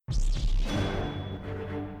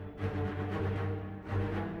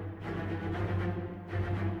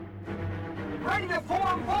ready to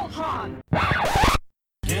form Voltron!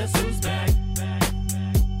 Guess who's back?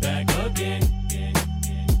 Back again.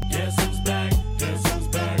 Guess who's back? Guess who's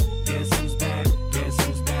back? Guess who's back? Guess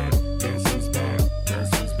who's back? Guess who's back?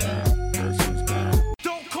 Guess who's back? Guess who's back?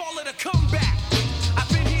 Don't call it a comeback. I've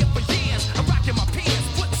been here for years. I'm rocking my pants,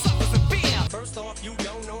 putting suckers in fear. First off, you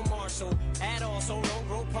don't know Marshall at all, so don't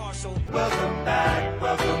grow partial. Welcome back,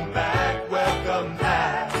 welcome back, welcome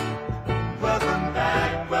back. Welcome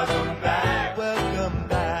back, welcome back, welcome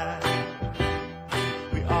back.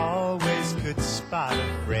 We always could spot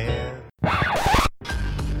a friend.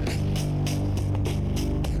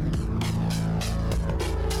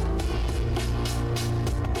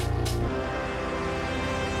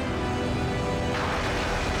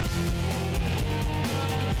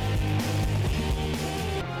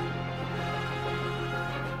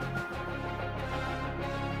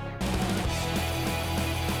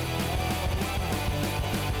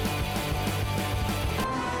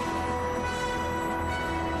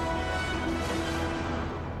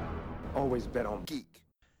 Always bet on Geek.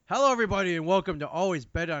 Hello, everybody, and welcome to Always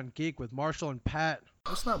Bet on Geek with Marshall and Pat.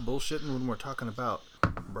 Let's not bullshitting when we're talking about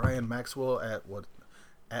Brian Maxwell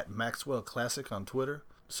at Maxwell Classic on Twitter.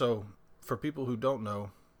 So, for people who don't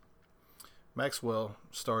know, Maxwell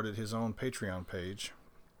started his own Patreon page,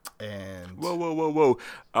 and Whoa.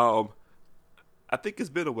 I think it's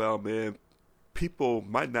been a while, man. People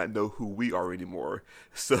might not know who we are anymore,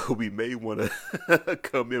 so we may want to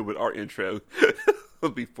come in with our intro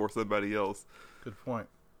before somebody else. Good point.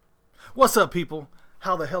 What's up, people?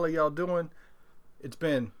 How the hell are y'all doing? It's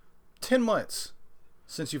been 10 months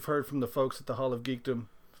since you've heard from the folks at the Hall of Geekdom,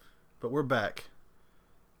 but we're back.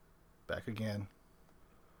 Back again.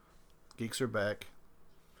 Geeks are back.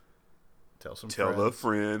 Tell a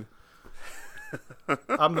friend.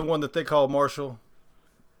 I'm the one that they call Marshall.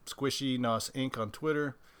 Squishy Nos Inc. on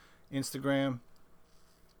Twitter, Instagram.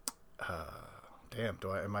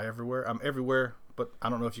 Am I everywhere? I'm everywhere, but I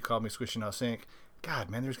don't know if you call me Squishy Nos Inc. God,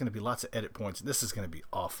 man, there's going to be lots of edit points. This is going to be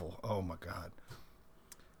awful. Oh, my God.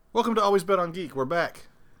 Welcome to Always Bet on Geek. We're back.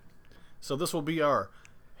 So this will be our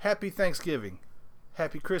Happy Thanksgiving,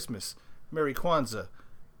 Happy Christmas, Merry Kwanzaa,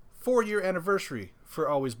 4-year anniversary for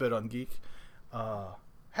Always Bet on Geek.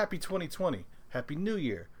 Happy 2020. Happy New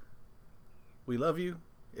Year. We love you.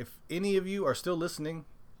 If any of you are still listening,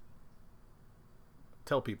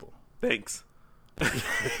 tell people. Thanks.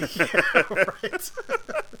 Yeah, right.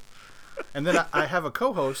 And then I have a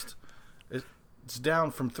co-host. It's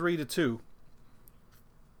down from 3 to 2.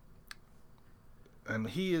 And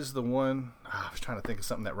he is the one... I was trying to think of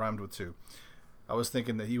something that rhymed with 2. I was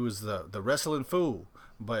thinking that he was the wrestling fool.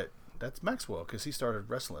 But that's Maxwell, because he started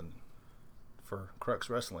wrestling for Crux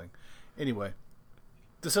Wrestling. Anyway,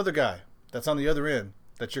 this other guy that's on the other end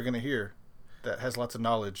that you're going to hear that has lots of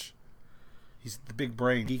knowledge. He's the big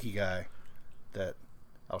brain geeky guy that...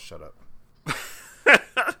 I'll shut up.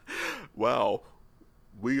 Wow,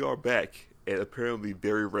 we are back and apparently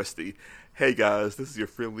very rusty. Hey guys, this is your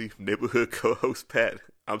friendly neighborhood co-host Pat.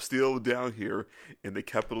 I'm still down here in the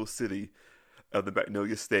capital city of the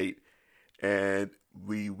Magnolia State, and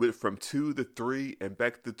we went from 2 to 3 and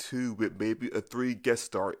back to 2 with maybe a 3 guest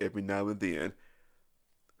star every now and then.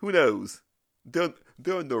 Who knows? There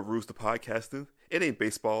are no rules to podcasting. It ain't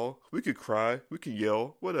baseball. We could cry, we can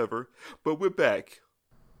yell, whatever. But we're back.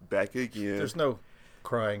 Back again. There's no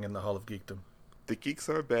crying in the Hall of Geekdom. The Geeks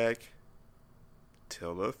are back.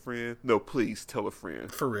 Tell a friend. No, please tell a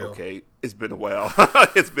friend. For real. Okay, it's been a while.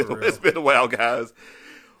 It's been a while, guys.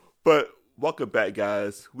 But welcome back,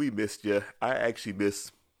 guys. We missed you. I actually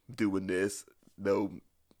miss doing this.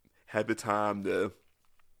 Have the time to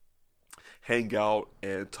hang out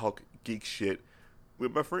and talk geek shit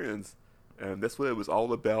with my friends. And that's what it was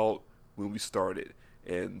all about when we started.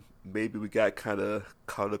 And maybe we got kind of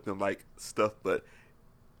caught up in like stuff, but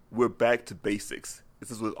we're back to basics.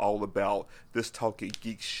 This is what it's all about. This talking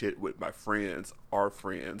geek shit with my friends, our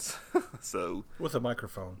friends. So with a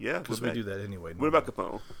microphone. Yeah. Because we do that anyway. With a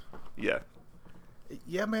microphone. Yeah.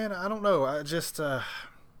 Yeah, man, I don't know. I just,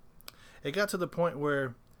 it got to the point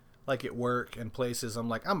where, like at work and places, I'm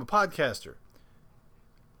like, I'm a podcaster.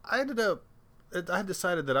 I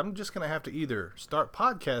decided that I'm just going to have to either start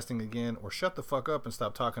podcasting again or shut the fuck up and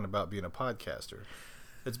stop talking about being a podcaster.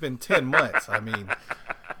 It's been 10 months. I mean,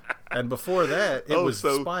 and before that, it was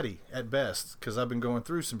spotty at best because I've been going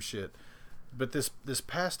through some shit. But this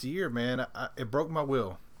past year, man, it broke my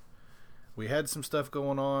will. We had some stuff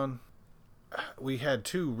going on. We had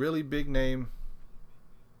 2 really pretty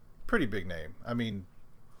big name. I mean,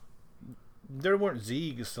 there weren't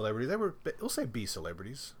Z celebrities. They were, we'll say B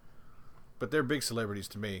celebrities. But they're big celebrities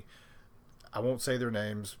to me. I won't say their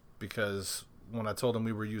names because when I told them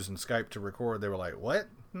we were using Skype to record, they were like, "What?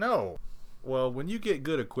 No." Well, when you get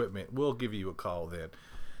good equipment, we'll give you a call then.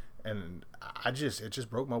 And it just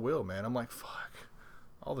broke my will, man. I'm like, fuck.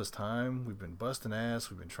 All this time, we've been busting ass.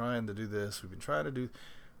 We've been trying to do this. We've been trying to do...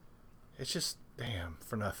 It's just, damn,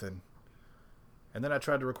 for nothing. And then I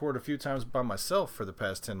tried to record a few times by myself for the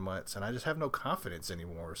past 10 months, and I just have no confidence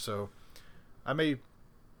anymore. So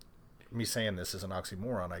me saying this is an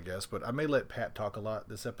oxymoron, I guess, but I may let Pat talk a lot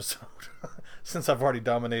this episode. Since I've already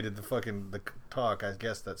dominated the talk, I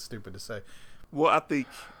guess that's stupid to say. Well, I think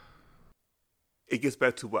it gets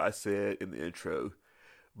back to what I said in the intro.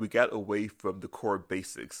 We got away from the core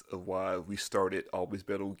basics of why we started Always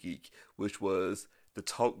Bet on Geek, which was to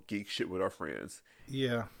talk geek shit with our friends.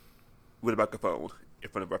 Yeah. With a microphone in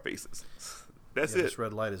front of our faces. That's it. This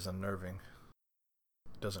red light is unnerving.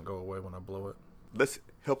 It doesn't go away when I blow it. Let's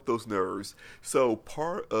help those nerves. So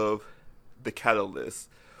part of the catalyst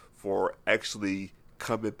for actually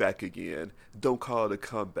coming back again, don't call it a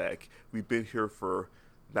comeback. We've been here for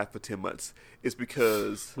not for 10 months. It's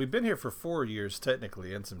because we've been here for 4 years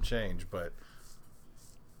technically and some change, but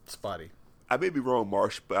spotty. I may be wrong,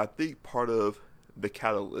 Marsh, but I think part of the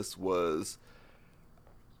catalyst was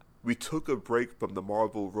we took a break from the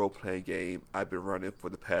Marvel role-playing game I've been running for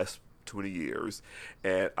the past 20 years,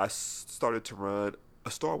 and I started to run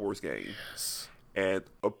a Star Wars game. Yes. And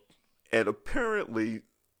apparently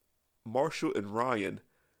Marshall and Ryan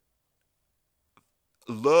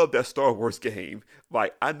love that Star Wars game.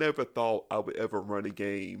 Like, I never thought I would ever run a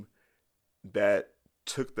game that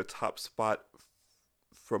took the top spot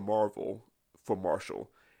for Marvel for Marshall,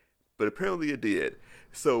 but apparently it did.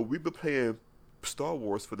 So we've been playing Star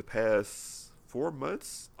Wars for the past 4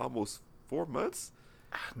 months, almost 4 months.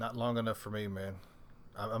 Not long enough for me, man.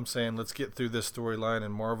 I'm saying let's get through this storyline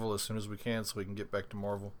in Marvel as soon as we can so we can get back to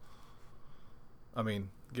Marvel. I mean,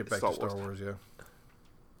 get back to Star Wars, yeah.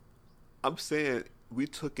 I'm saying we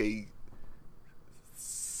took a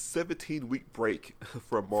 17-week break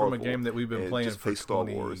from Marvel. From a game that we've been playing for Star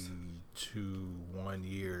Wars. 1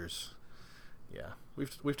 years. Yeah,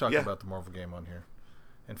 we've talked about the Marvel game on here.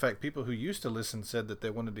 In fact, people who used to listen said that they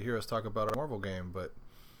wanted to hear us talk about our Marvel game, but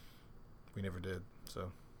we never did.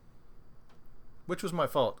 So, which was my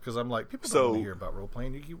fault because I'm like, people don't want to hear about role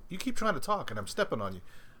playing. You keep trying to talk, and I'm stepping on you.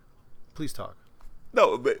 Please talk.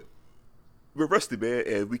 No, but we're rusty, man,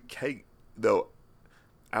 and we can't. No,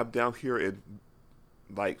 I'm down here in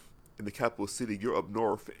the capital city. You're up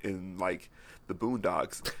north in like the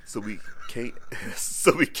boondocks, so we can't.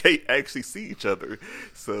 So we can't actually see each other.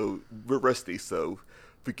 So we're rusty. So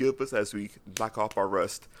forgive us as we knock off our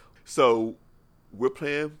rust. So we're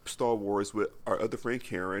playing Star Wars with our other friend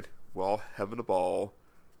Karen. We're all having a ball,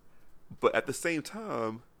 but at the same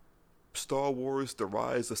time, Star Wars: The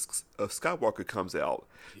Rise of Skywalker comes out.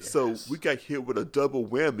 Yes. So we got hit with a double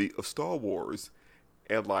whammy of Star Wars,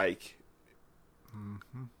 and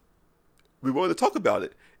we wanted to talk about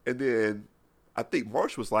it. And then I think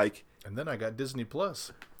Marsh was like, and then I got Disney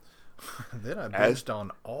Plus. Then I binged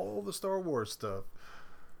on all the Star Wars stuff.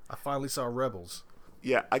 I finally saw Rebels.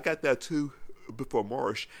 Yeah, I got that too before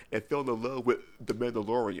Marsh, and fell in love with The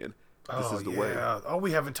Mandalorian. This is the way. Oh,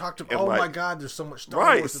 we haven't talked about. Oh my God, there's so much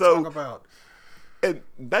Star Wars to talk about. And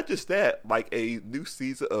not just that, like a new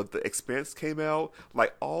season of The Expanse came out.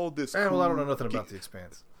 Like all this. Well, I don't know nothing about The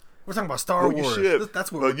Expanse. We're talking about Star Wars.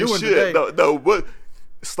 That's what we're doing today. No, what?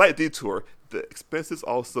 Slight detour. The Expanse is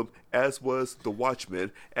awesome, as was The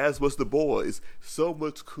Watchmen, as was The Boys. So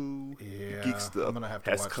much cool geek stuff I'm gonna have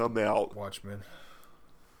to has come out. Watchmen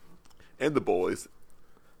and The Boys,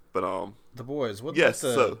 but The Boys. What? Yes.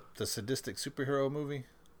 The sadistic superhero movie.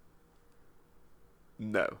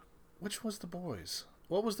 No. Which was The Boys?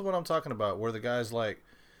 What was the one I'm talking about? Where the guy's like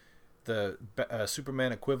the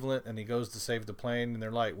Superman equivalent, and he goes to save the plane, and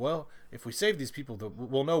they're like, "Well, if we save these people,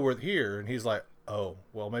 we'll know we're here." And he's like, "Oh,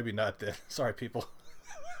 well, maybe not then. Sorry, people."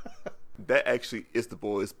 That actually is The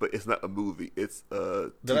Boys, but it's not a movie. It's a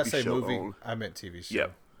TV show. Did I say movie? I meant TV show.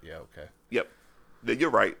 Yep. Yeah. Okay. Yep. You're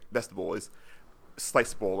right. That's The Boys. Slight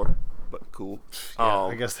spoiler, but cool. Yeah,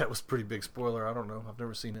 I guess that was a pretty big spoiler. I don't know. I've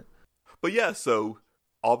never seen it. But yeah, so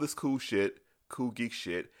all this cool shit, cool geek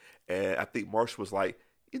shit, and I think Marsh was like,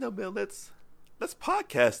 man, let's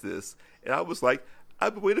podcast this, and I was like,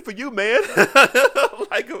 I've been waiting for you, man.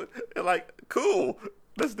 like, cool,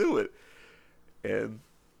 let's do it, and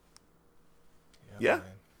yeah.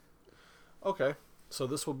 Okay, so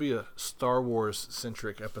this will be a Star Wars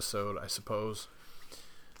centric episode, I suppose.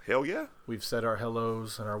 Hell yeah. We've said our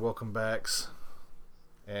hellos and our welcome backs.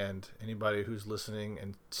 And anybody who's listening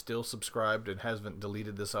and still subscribed and hasn't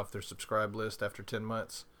deleted this off their subscribe list after 10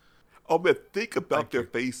 months. Oh man, think about their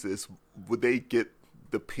faces when they get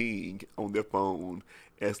the ping on their phone.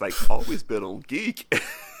 And it's like always been on Geek.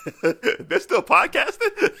 They're still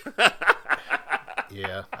podcasting.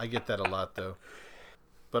 Yeah, I get that a lot though.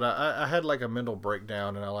 But I had like a mental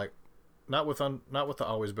breakdown, and I like not with the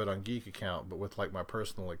Always Bet on Geek account, but with like my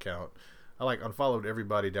personal account. I like unfollowed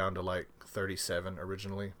everybody down to like 37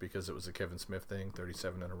 originally because it was a Kevin Smith thing,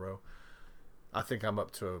 37 in a row. I think I'm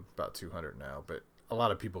up to about 200 now, but a lot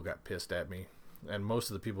of people got pissed at me, and most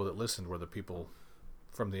of the people that listened were the people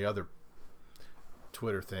from the other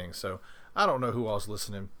Twitter thing. So I don't know who all's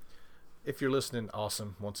listening. If you're listening,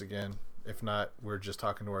 awesome. Once again, if not, we're just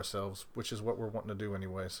talking to ourselves, which is what we're wanting to do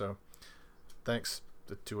anyway. So thanks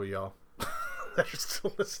to two of y'all that are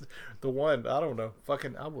still listening. The one, I don't know.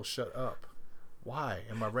 Fucking, I will shut up. Why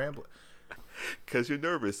am I rambling? Because you're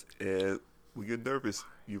nervous, and when you're nervous,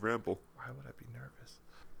 you ramble. Why would I be nervous?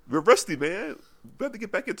 We're rusty, man. We have to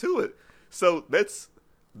get back into it. So let's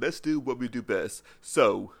do what we do best.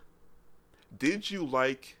 So, did you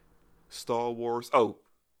like Star Wars? Oh,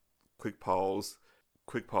 quick pause.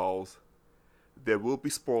 There will be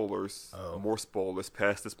spoilers, more spoilers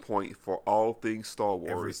past this point for all things Star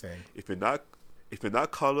Wars. Everything. If you're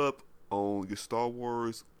not caught up on your Star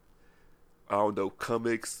Wars, I don't know,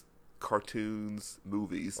 comics, cartoons,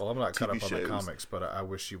 movies. Well, I'm not caught TV up on shows. the comics, but I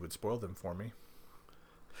wish you would spoil them for me.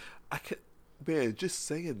 Man, just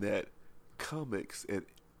saying that comics and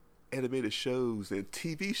animated shows and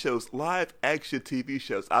TV shows, live action TV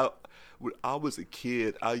shows. When I was a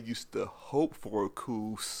kid, I used to hope for a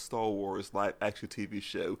cool Star Wars live action TV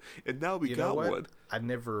show, and now we got one. I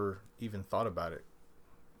never even thought about it.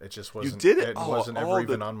 It just wasn't. You did it? It wasn't ever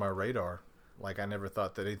even on my radar. Like I never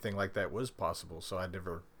thought that anything like that was possible. So I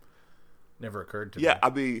never occurred to me. Yeah,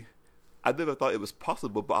 I mean, I never thought it was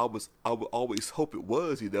possible, but I would always hope it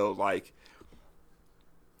was. Like.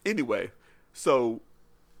 Anyway, so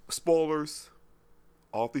spoilers,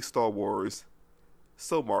 all these Star Wars.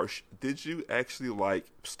 So, Marsh, did you actually like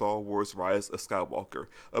Star Wars Rise of Skywalker?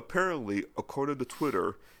 Apparently, according to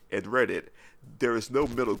Twitter and Reddit, there is no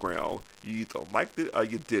middle ground. You either liked it or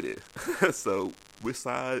you did it. So, which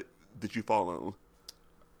side did you fall on?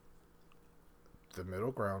 The middle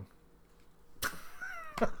ground.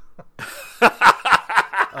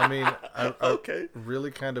 I mean, I really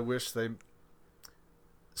kind of wish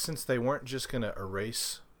since they weren't just going to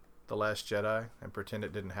erase The Last Jedi and pretend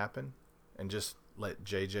it didn't happen and just let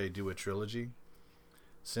JJ do a trilogy,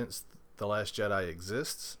 since The Last Jedi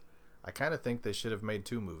exists, I kind of think they should have made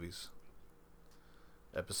 2 movies.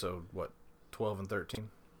 Episode, 12 and 13?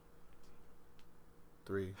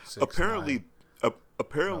 3, 6, Apparently, 9.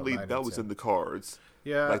 apparently 9 that and was 10. in the cards.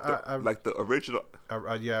 Yeah, like the original. I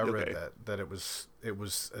read that it was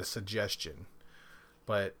a suggestion,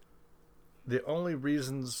 but the only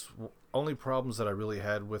problems that I really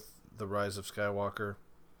had with the Rise of Skywalker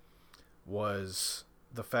was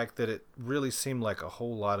the fact that it really seemed like a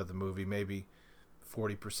whole lot of the movie, maybe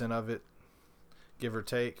 40% of it, give or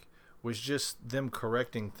take, was just them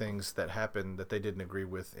correcting things that happened that they didn't agree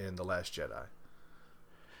with in The Last Jedi.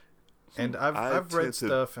 And I've read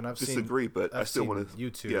stuff and I've disagree, but I still want to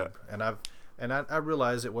YouTube, and I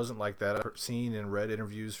realize it wasn't like that. I've seen and read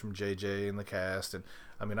interviews from JJ and the cast, and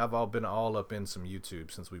I mean I've been all up in some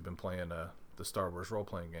YouTube since we've been playing the Star Wars role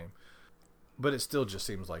playing game. But it still just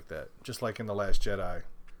seems like that. Just like in The Last Jedi,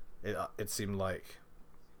 it seemed like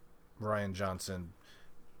Rian Johnson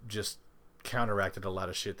just counteracted a lot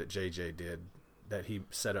of shit that JJ did that he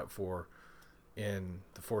set up for in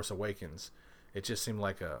The Force Awakens. It just seemed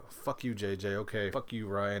like a fuck you, JJ. Okay, fuck you,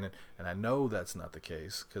 Ryan. And I know that's not the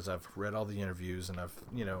case because I've read all the interviews and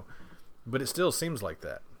but it still seems like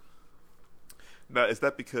that. Now, is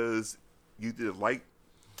that because you didn't like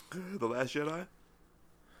The Last Jedi?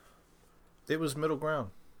 It was middle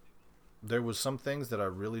ground. There was some things that I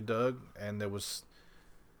really dug, and there was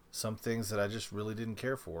some things that I just really didn't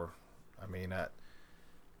care for. I mean,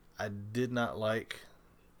 I did not like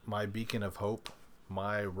my beacon of hope,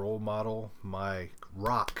 my role model, my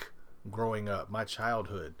rock growing up, my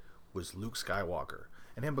childhood was Luke Skywalker.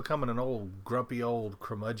 And him becoming an old, grumpy old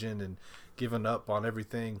curmudgeon and giving up on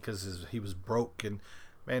everything because he was broke. And,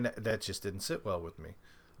 man, that just didn't sit well with me.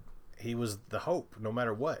 He was the hope, no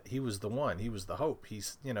matter what. He was the one. He was the hope.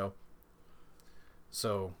 He's,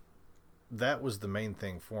 So, that was the main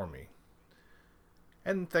thing for me.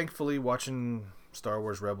 And thankfully, watching Star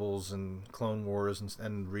Wars Rebels and Clone Wars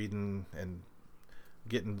and reading and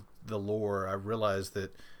getting the lore, I realized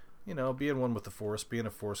that, being one with the Force, being a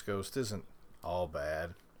Force ghost isn't all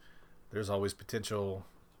bad. There's always potential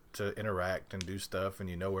to interact and do stuff, and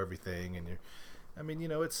everything, and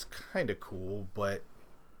it's kind of cool, but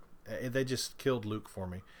They just killed Luke for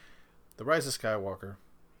me. The Rise of Skywalker.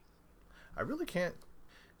 I really can't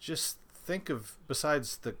just think of,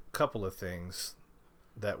 besides the couple of things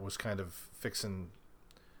that was kind of fixing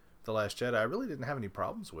The Last Jedi, I really didn't have any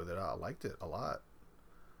problems with it. I liked it a lot.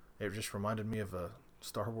 It just reminded me of a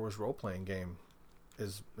Star Wars role-playing game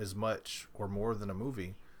as much or more than a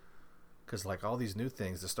movie. Because like all these new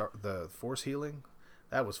things, the Force healing,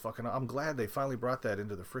 that was fucking... I'm glad they finally brought that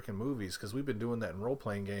into the freaking movies, because we've been doing that in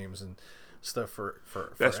role-playing games and stuff for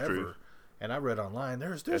That's forever. true. And I read online,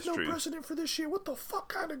 there's That's no true. precedent for this shit. What the fuck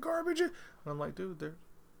kind of garbage? And I'm like, dude,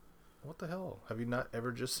 what the hell? Have you not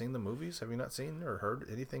ever just seen the movies? Have you not seen or heard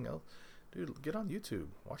anything else? Dude, get on YouTube.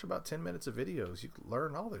 Watch about 10 minutes of videos. You can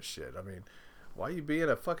learn all this shit. I mean, why are you being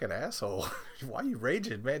a fucking asshole? Why are you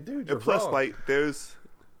raging, man? Dude, you're And plus, wrong. like, there's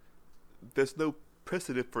no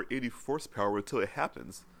precedent for any force power until it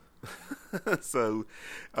happens. So,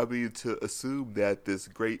 I mean, to assume that this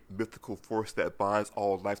great mythical force that binds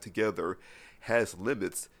all life together has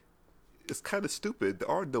limits is kind of stupid. There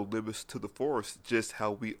are no limits to the force, just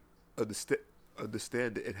how we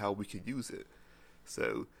understand it and how we can use it.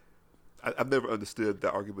 So, I've never understood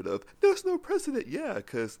the argument of, there's no precedent. Yeah,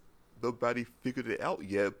 because nobody figured it out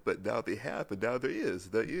yet, but now they have, and now there is.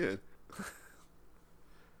 They're in.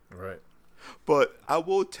 Right. But I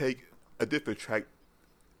will take a different track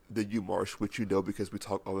than you, Marsh, which you know because we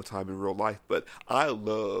talk all the time in real life. But I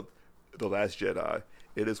love The Last Jedi.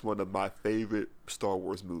 It is one of my favorite Star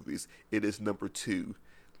Wars movies. It is number 2.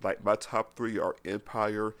 Like, my top 3 are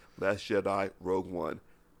Empire, Last Jedi, Rogue One.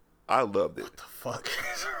 I loved it. What the fuck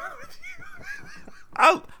is wrong with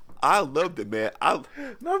you? I loved it, man.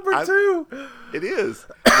 Number 2. It is.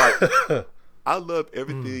 Like, I love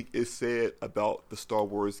everything it said about the Star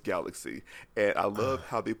Wars galaxy. And I love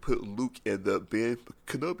how they put Luke in the Ben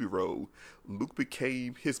Kenobi role. Luke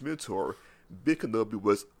became his mentor. Ben Kenobi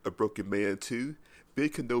was a broken man too. Ben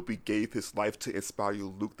Kenobi gave his life to inspire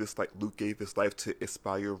Luke, just like Luke gave his life to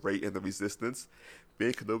inspire Rey in the Resistance.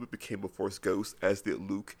 Ben Kenobi became a Force ghost, as did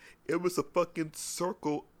Luke. It was a fucking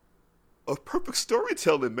circle of perfect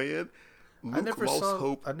storytelling, man. Luke lost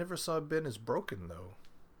hope. I never saw Ben as broken though,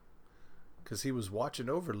 because he was watching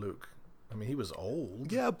over Luke. I mean, he was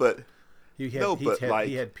old. Yeah, but he had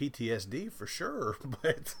PTSD for sure.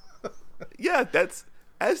 But yeah, that's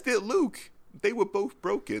as did Luke. They were both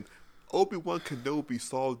broken. Obi-Wan Kenobi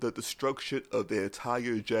saw the destruction of the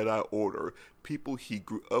entire Jedi Order. People he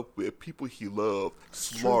grew up with, people he loved,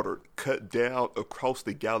 slaughtered, cut down across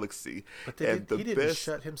the galaxy. But he didn't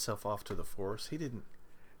shut himself off to the Force. He didn't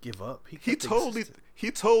give up. He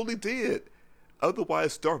totally did.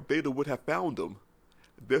 Otherwise, Darth Vader would have found him.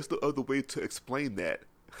 There's no other way to explain that.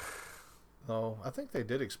 No, I think they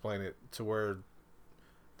did explain it to where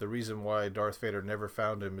the reason why Darth Vader never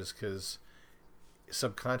found him is because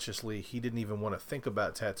subconsciously he didn't even want to think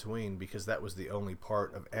about Tatooine, because that was the only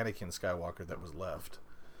part of Anakin Skywalker that was left.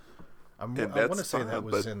 I want to say that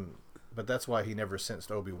was but that's why he never sensed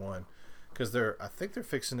Obi-Wan, because I think they're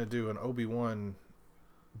fixing to do an Obi-Wan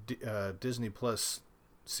Disney Plus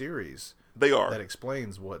series. They are. That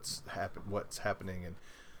explains what's happening, and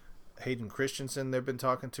Hayden Christensen they've been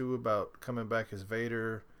talking to about coming back as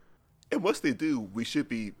Vader. And once they do, we should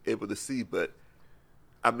be able to see. But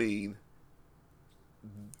I mean,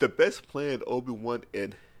 the best plan Obi-Wan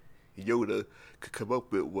and Yoda could come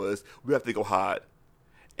up with was, we have to go hide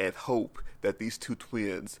and hope that these two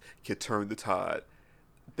twins can turn the tide.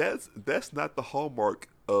 That's not the hallmark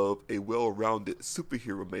of a well-rounded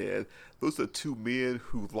superhero, man. Those are two men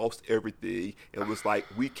who lost everything and was like,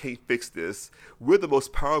 we can't fix this. We're the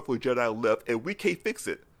most powerful Jedi left, and we can't fix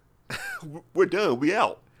it. We're done. We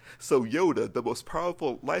out. So Yoda, the most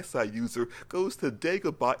powerful light side user, goes to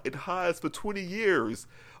Dagobah and hides for 20 years.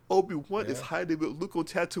 Obi-Wan is hiding with Luke on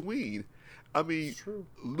Tatooine. I mean,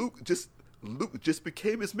 Luke just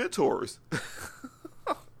became his mentors.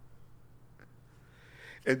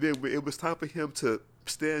 And then when it was time for him to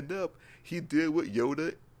stand up, he did what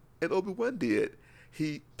Yoda and Obi-Wan did.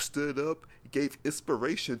 He stood up, gave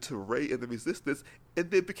inspiration to Rey and the Resistance,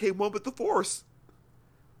 and then became one with the Force.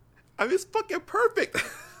 I mean, it's fucking perfect.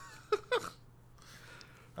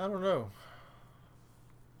 I don't know.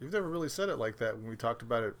 You've never really said it like that when we talked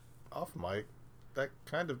about it off mic. That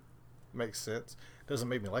kind of makes sense. Doesn't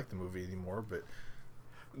make me like the movie anymore, but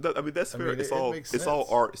No, I mean, that's fair. it makes it's all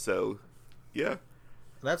sense. art, so yeah.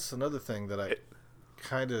 That's another thing that I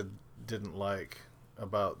kind of didn't like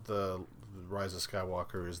about the Rise of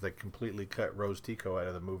Skywalker is they completely cut Rose Tico out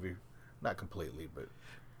of the movie. Not completely, but...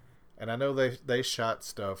 And I know they shot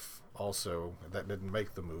stuff also that didn't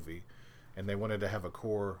make the movie, and they wanted to have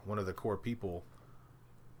one of the core people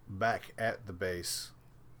back at the base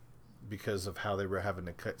because of how they were having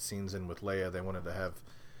to cut scenes in with Leia. They wanted to have.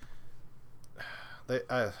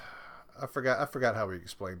 I forgot how we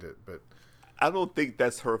explained it, but I don't think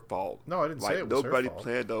that's her fault. No, I didn't say it was her nobody fault.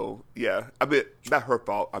 planned on. Yeah, I mean, not her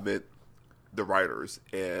fault. I meant the writers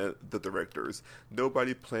and the directors.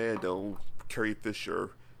 Nobody planned on Carrie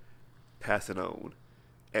Fisher passing on,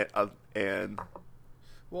 and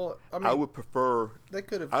well, I mean, I would prefer they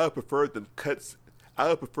could have. I would prefer them cuts. I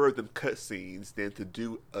would prefer them cut scenes than to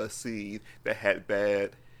do a scene that had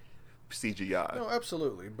bad CGI. No,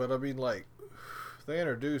 absolutely, but I mean, like, they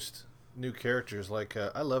introduced new characters. Like,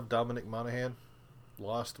 I love Dominic Monaghan.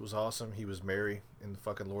 Lost was awesome. He was Merry in the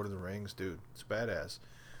fucking Lord of the Rings, dude. It's badass.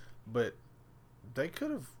 But they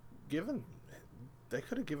could have given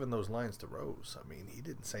those lines to Rose. I mean, he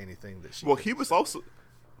didn't say anything that she. Well, couldn't he was say.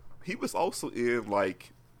 also in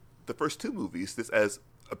like the first two movies. This as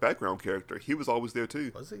a background character. He was always there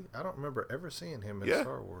too. Was he? I don't remember ever seeing him in Yeah.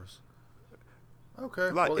 Star Wars.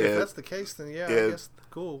 Okay, Like, well, if that's the case, then yeah, I guess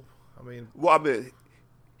cool. I mean, Well, I mean,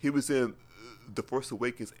 he was in The Force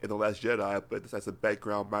Awakens and The Last Jedi, but that's a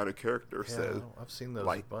background minor character. yeah, So I've seen those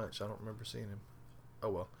like- a bunch. I don't remember seeing him. Oh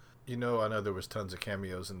well. I know there was tons of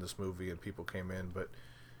cameos in this movie and people came in, but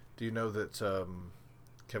do you know that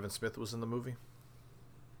Kevin Smith was in the movie?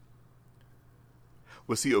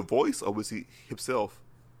 was he a voice or was he himself?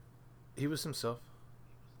 He was himself.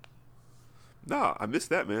 Nah, I missed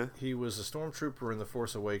that, man. He was a stormtrooper in The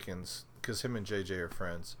Force Awakens because him and JJ are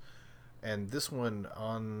friends. And this one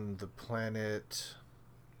on the planet...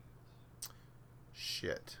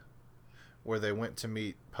 Shit. Where they went to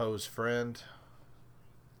meet Poe's friend.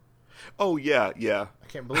 Oh yeah. I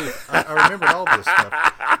can't believe... I remembered all this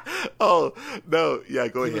stuff. Oh no, yeah.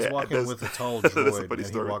 Go He ahead. was walking with a tall that's a droid, funny and he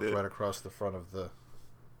story walked there. right across the front of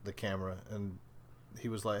the camera, and he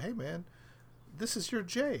was like, "Hey, man, this is your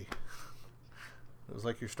Jay." It was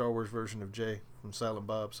like your Star Wars version of Jay from Silent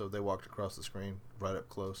Bob. So they walked across the screen right up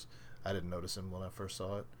close. I didn't notice him when I first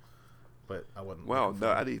saw it, but I wasn't. Wow, looking for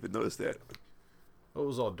no, him. I didn't even notice that. It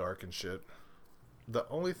was all dark and shit. The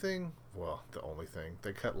only thing,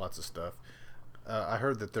 they cut lots of stuff. I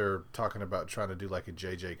heard that they're talking about trying to do like a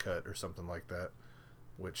JJ cut or something like that,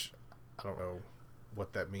 which I don't know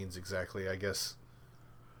what that means exactly. I guess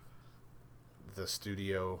the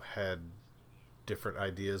studio had different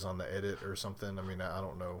ideas on the edit or something. I mean, I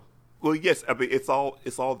don't know. Well, yes, I mean it's all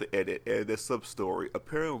the edit and the sub story.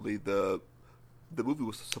 Apparently, the movie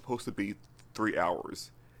was supposed to be 3 hours,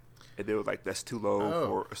 and they were like, "That's too long Oh,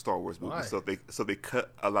 for a Star Wars movie." why? So they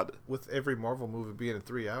cut a lot. With every Marvel movie being in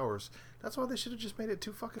 3 hours, that's why they should have just made it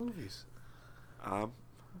 2 fucking movies. I'm What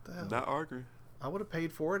the hell? not arguing. I would have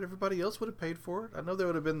paid for it. Everybody else would have paid for it. I know there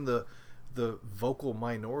would have been the vocal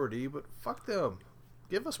minority, but fuck them.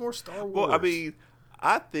 Give us more Star Wars. Well, I mean,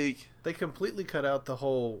 I think they completely cut out the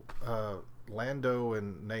whole Lando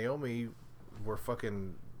and Naomi were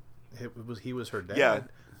fucking. He was her dad. Yeah.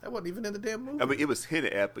 That wasn't even in the damn movie. I mean it was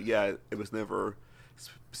hinted at, but yeah, it was never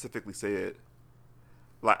specifically said.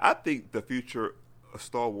 Like I think the future of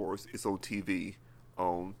Star Wars is on TV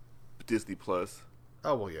on Disney Plus.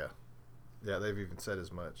 Oh well, yeah. They've even said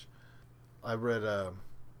as much. I read,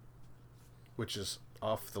 which is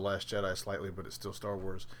off The Last Jedi slightly, but it's still Star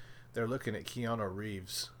Wars. They're looking at Keanu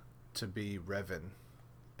Reeves to be Revan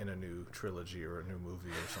in a new trilogy or a new movie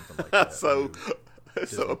or something like that. So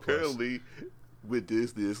Disney apparently with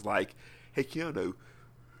Disney it's like, hey Keanu,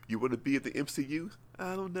 you want to be in the MCU?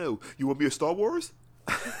 I don't know. You want to be a Star Wars?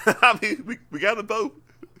 I mean, we got them both.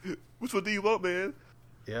 Which one do you want, man?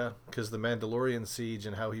 Yeah, because the Mandalorian siege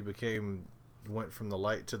and how he went from the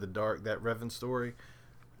light to the dark, that Revan story,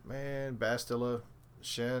 man, Bastila,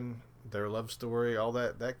 Shen, their love story, all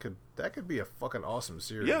that could be a fucking awesome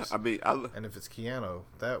series. Yeah, I mean, and if it's Keanu,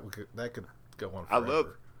 that could go on I forever. love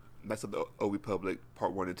Knights of the Old Republic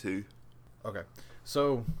Part 1 and 2. Okay,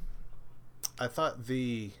 so I thought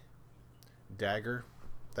the dagger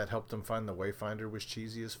that helped him find the Wayfinder was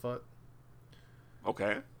cheesy as fuck.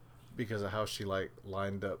 Okay. Because of how she like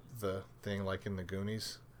lined up the thing like in the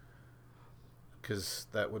Goonies. Because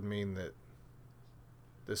that would mean that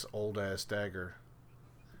this old ass dagger,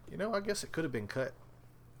 I guess it could have been cut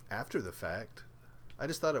after the fact. I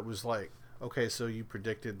just thought it was like, okay, so you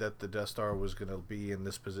predicted that the Death Star was going to be in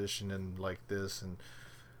this position and like this, and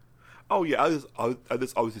Oh yeah, I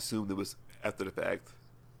just always assumed it was after the fact.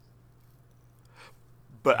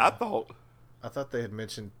 But I thought, they had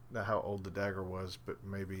mentioned how old the dagger was, but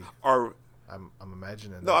maybe or I'm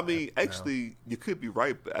imagining. no, I that mean now. actually, you could be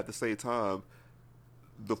right, but at the same time,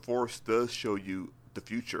 the Force does show you the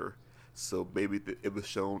future, so maybe it was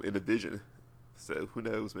shown in a vision. So who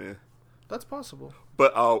knows, man? That's possible.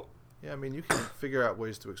 But Yeah, I mean, you can figure out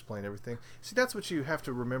ways to explain everything. See, that's what you have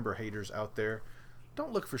to remember, haters out there.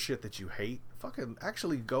 Don't look for shit that you hate. Fucking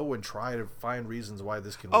actually go and try to find reasons why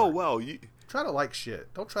this can work. Oh, wow. Try to like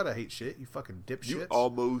shit. Don't try to hate shit, you fucking dipshits. You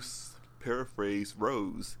almost paraphrase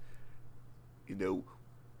Rose.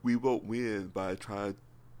 We won't win by trying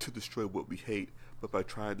to destroy what we hate, but by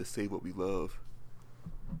trying to save what we love.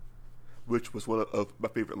 Which was one of my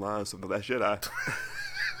favorite lines from The Last Jedi.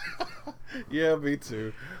 Yeah, me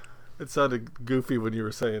too. It sounded goofy when you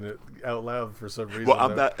were saying it out loud for some reason. Well,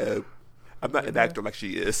 I'm not an actor like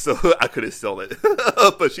she is, so I couldn't sell it.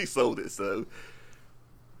 But she sold it, so.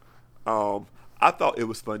 I thought it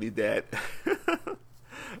was funny that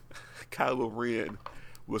Kylo Ren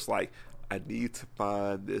was like, I need to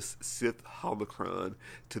find this Sith holocron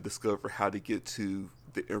to discover how to get to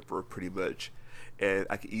the Emperor, pretty much. And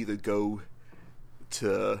I could either go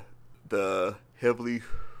to the heavily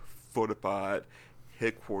fortified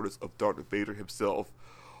headquarters of Darth Vader himself,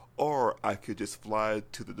 or I could just fly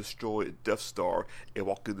to the destroyed Death Star and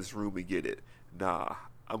walk in this room and get it. Nah,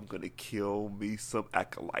 I'm gonna kill me some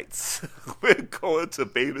acolytes. We're going to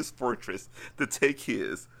Vader's fortress to take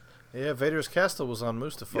his. Yeah, Vader's castle was on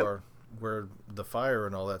Mustafar, where the fire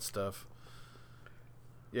and all that stuff.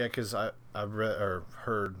 Yeah, because I read or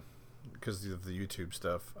heard, because of the YouTube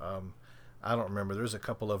stuff. I don't remember. There's a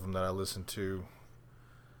couple of them that I listened to.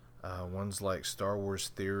 One's like Star Wars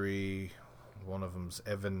Theory. One of them's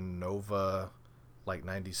Evan Nova, like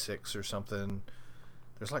 96 or something.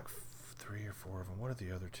 There's like 3 or 4 of them. What are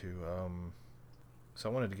the other two? So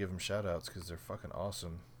I wanted to give them shout outs because they're fucking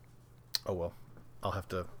awesome. Oh well, I'll have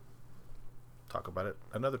to talk about it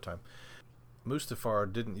another time.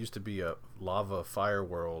 Mustafar didn't used to be a lava fire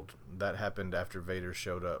world. That happened after Vader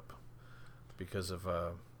showed up because of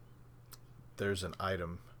there's an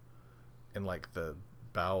item in like the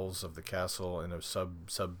bowels of the castle in a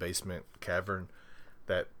sub basement cavern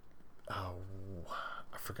that I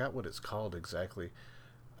forgot what it's called exactly.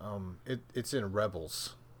 It's in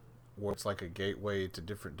Rebels, where it's like a gateway to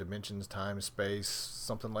different dimensions, time, space,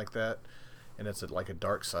 something like that, and it's like a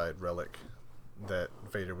dark side relic that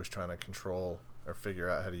Vader was trying to control or figure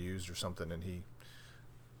out how to use or something, and he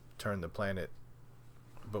turned the planet.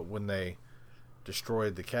 But when they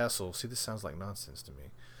destroyed the castle, see, this sounds like nonsense to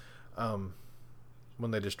me. When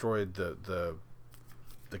they destroyed the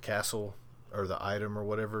castle or the item or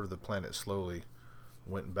whatever, the planet slowly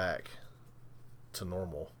went back to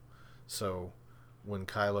normal. So when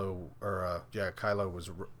Kylo was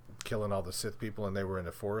killing all the Sith people and they were in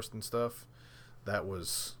the forest and stuff, that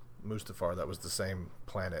was Mustafar. That was the same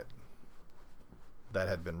planet that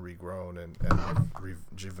had been regrown and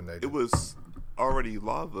rejuvenated. It was already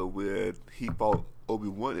lava when he fought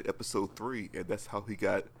Obi-Wan in Episode 3, and that's how he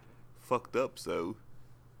got fucked up. So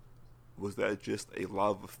was that just a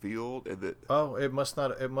lava field? And that it must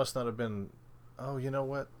not have been. Oh, you know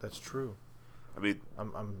what? That's true. I mean, I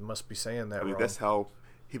must be saying that wrong. That's how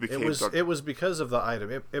he became. It was because of the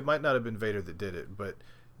item. It might not have been Vader that did it, but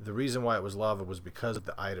the reason why it was lava was because of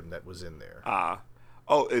the item that was in there.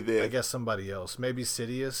 And then I guess somebody else, maybe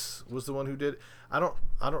Sidious was the one who did. I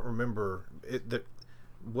don't remember it.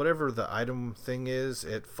 Whatever the item thing is,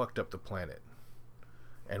 it fucked up the planet.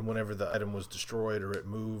 And whenever the item was destroyed or it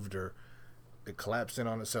moved or it collapsed in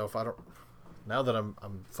on itself, now that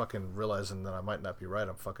I'm fucking realizing that I might not be right,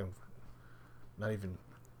 I'm freaking out. Man.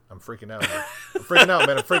 I'm freaking out,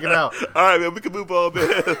 man. I'm freaking out. All right, man. We can move on,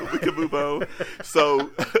 man. We can move on. So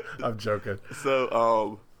I'm joking.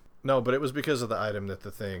 So no, but it was because of the item that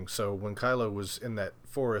the thing. So when Kylo was in that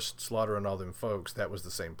forest slaughtering all them folks, that was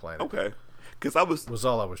the same planet. Okay. Because I was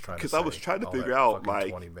all I was trying to say. Because I was trying to figure out,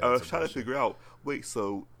 like, wait,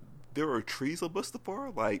 so there are trees on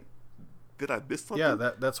Mustafar? Like, did I miss something?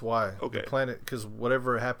 Yeah, that's why. Okay. The planet, because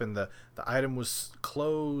whatever happened, the item was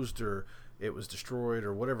closed or it was destroyed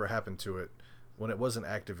or whatever happened to it. When it wasn't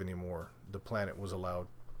active anymore, the planet was allowed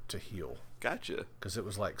to heal. Gotcha. Because it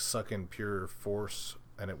was like sucking pure force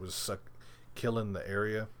and it was killing the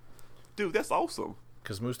area. Dude, that's awesome.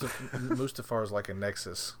 Because Mustafar is like a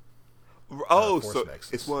nexus. Oh, so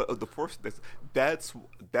nexus. It's one of the Force nexus. That's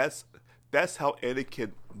how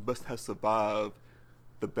Anakin must have survived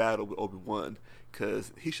the battle with Obi-Wan,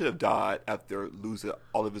 because he should have died after losing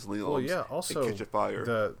all of his limbs. Well, yeah. Also, and catching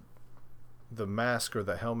fire. The mask or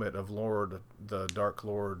the helmet of the Dark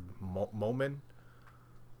Lord Momin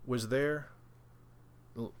was there,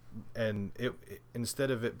 and it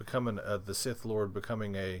instead of it becoming the Sith Lord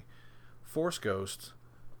becoming a Force ghost,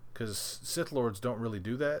 because Sith Lords don't really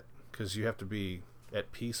do that. Because you have to be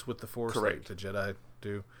at peace with the Force, correct, like the Jedi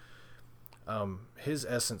do. His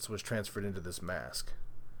essence was transferred into this mask,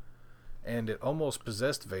 and it almost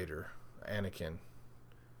possessed Anakin,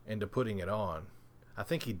 into putting it on. I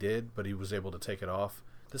think he did, but he was able to take it off.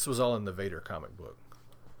 This was all in the Vader comic book.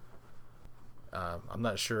 I'm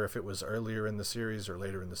not sure if it was earlier in the series or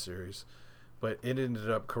later in the series, but it ended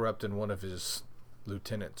up corrupting one of his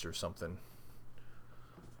lieutenants or something,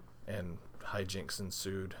 and hijinks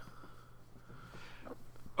ensued.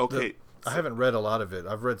 Okay. I haven't read a lot of it.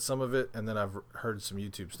 I've read some of it, and then I've heard some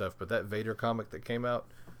YouTube stuff, but that Vader comic that came out,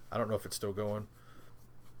 I don't know if it's still going,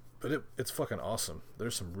 but it's fucking awesome.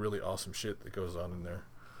 There's some really awesome shit that goes on in there.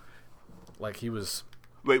 Like he was...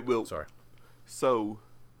 Wait, Will. Sorry. So,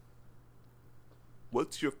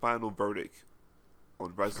 what's your final verdict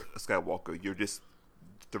on Rise of Skywalker? You're just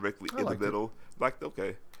directly in the middle.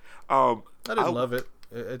 Okay. I didn't love it.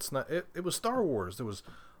 It's not. It was Star Wars. There was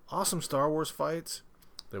awesome Star Wars fights.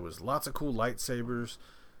 There was lots of cool lightsabers.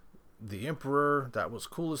 The Emperor, that was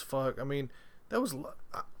cool as fuck. I mean, that was.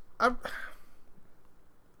 I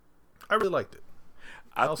really liked it.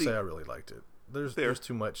 I'll say I really liked it. There's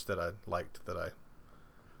too much that I liked that I.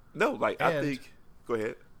 No, I think. Go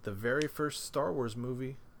ahead. The very first Star Wars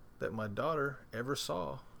movie that my daughter ever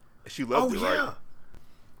saw. She loved it, right?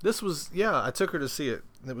 This was, I took her to see it.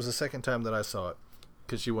 It was the second time that I saw it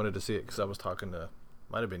because she wanted to see it because I was talking to,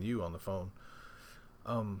 might have been you on the phone.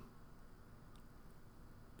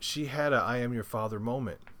 She had a I am your father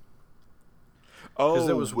moment. Oh,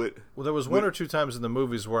 there was one or two times in the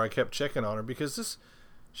movies where I kept checking on her because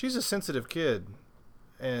she's a sensitive kid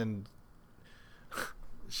and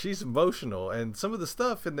she's emotional, and some of the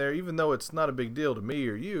stuff in there, even though it's not a big deal to me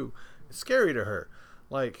or you, it's scary to her.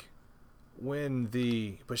 Like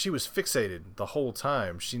but she was fixated the whole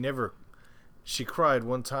time. She cried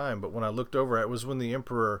one time, but when I looked over, it was when the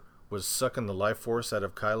Emperor was sucking the life force out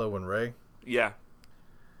of Kylo and Rey. Yeah.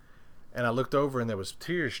 And I looked over and there was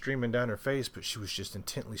tears streaming down her face, but she was just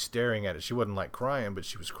intently staring at it. She wasn't like crying, but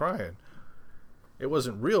she was crying. It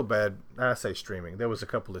wasn't real bad. I say streaming. There was a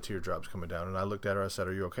couple of teardrops coming down, and I looked at her. I said,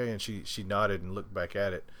 "Are you okay?" And she nodded and looked back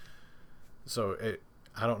at it. So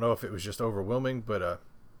I don't know if it was just overwhelming, but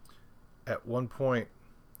at one point,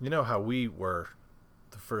 you know how we were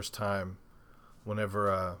the first time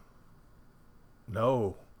whenever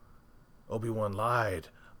no, Obi-Wan lied.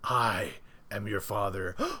 I am your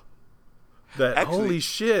father. Actually, holy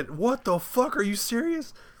shit, what the fuck, are you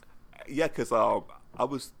serious? Yeah, because I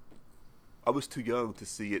was too young to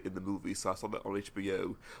see it in the movie, so I saw that on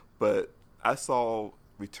HBO. But I saw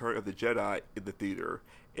Return of the Jedi in the theater,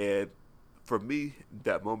 and for me,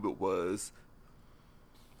 that moment was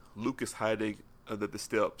Luke is hiding under the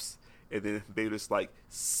steps, and then Vader's like,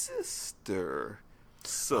 "Sister."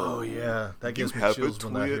 So that gives me chills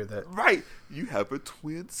when I hear that. Right, you have a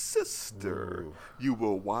twin sister. Ooh. You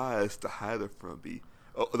were wise to hide her from me.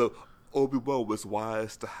 Although Obi-Wan was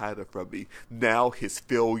wise to hide her from me. Now his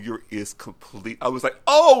failure is complete. I was like,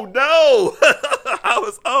 oh no!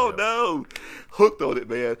 No! Hooked on it,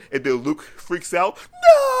 man. And then Luke freaks out.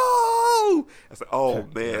 No! I was like, oh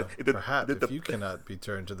man. Yeah, perhaps if you cannot be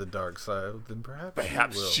turned to the dark side, then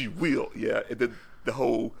perhaps she will. Yeah, and then the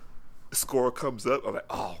whole score comes up. I'm like,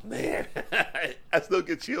 oh man. I still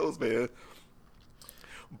get chills, man.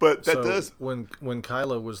 But that does. When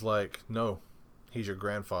Kyla was like, no, he's your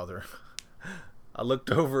grandfather, I looked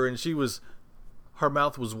over and her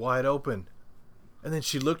mouth was wide open, and then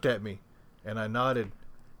she looked at me, and I nodded,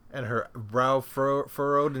 and her brow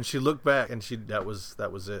furrowed, and she looked back, and that was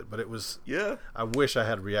it. But it was, I wish I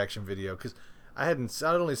had a reaction video because I'd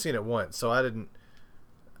only seen it once, so I didn't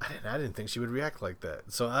think she would react like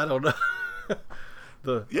that. So I don't know.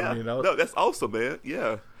 No, that's awesome, man.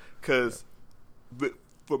 Yeah, because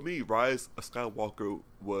for me, Rise of Skywalker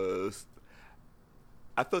was.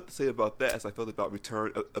 I felt the same about that as I felt about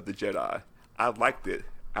Return of the Jedi. I liked it.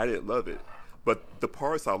 I didn't love it, but the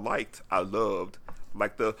parts I liked, I loved. I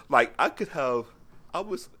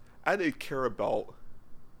didn't care about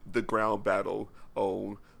the ground battle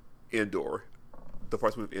on Endor, the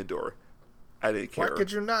first one of Endor. I didn't care. Why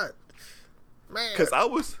could you not, man? Because I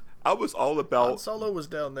was all about. Han Solo was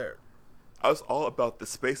down there. I was all about the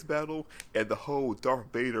space battle and the whole Darth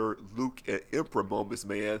Vader, Luke, and Emperor moments,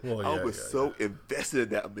 man. I was so invested in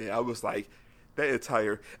that, man. I was like, that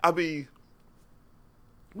entire. I mean,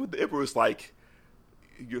 when the Emperor was like,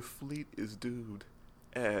 "Your fleet is doomed,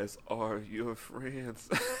 as are your friends,"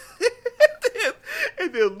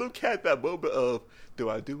 and then Luke had that moment of, "Do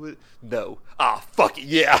I do it? No. Ah, fuck it,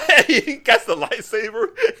 yeah." He got the lightsaber.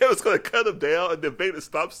 It was going to cut him down, and then Vader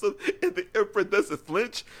stops him, and the Emperor doesn't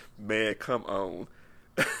flinch. Man, come on.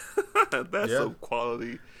 That's some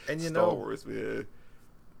quality and Star Wars, man.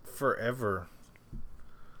 Forever.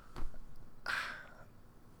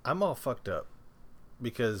 I'm all fucked up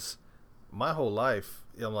because my whole life,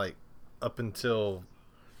 I'm like, up until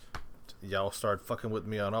y'all started fucking with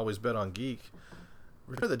me on Always Bet on Geek,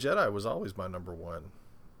 Return of the Jedi was always my number one.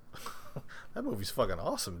 That movie's fucking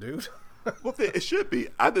awesome, dude. Well, it should be.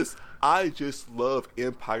 I just love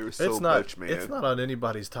Empire so much, man. It's not on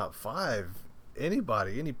anybody's top 5. Any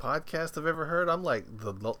podcast I've ever heard, I'm like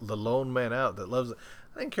the lone man out that loves it.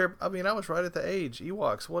 I didn't care. I mean, I was right at the age,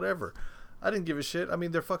 Ewoks, whatever. I didn't give a shit. I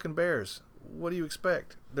mean, they're fucking bears. What do you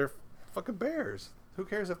expect? They're fucking bears. Who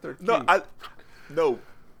cares if they're cute? No.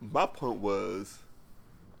 My point was,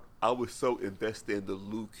 I was so invested in the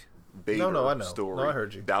Luke Vader I know. story. No, I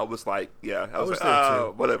heard you. That was like, yeah, I was like, there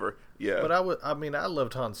too. whatever. Yeah. But I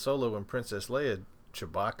loved Han Solo and Princess Leia,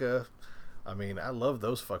 Chewbacca. I mean, I love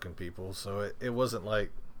those fucking people. So it wasn't like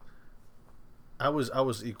I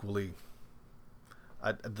was equally.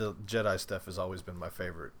 The Jedi stuff has always been my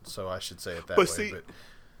favorite, so I should say it that way.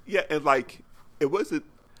 Yeah, and like it wasn't.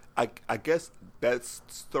 I guess that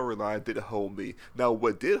storyline didn't hold me. Now,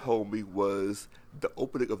 what did hold me was the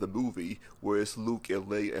opening of the movie, where it's Luke and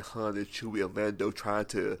Leia and Han and Chewie and Lando trying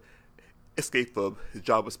to escape from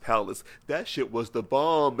Jabba's palace. That shit was the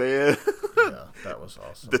bomb, man. Yeah, that was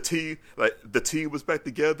awesome. The team was back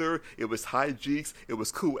together. It was hijinks. It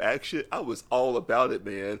was cool action. I was all about it,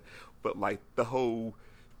 man. But like the whole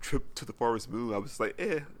trip to the forest moon, I was like,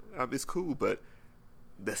 it's cool, but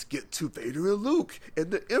let's get to Vader and Luke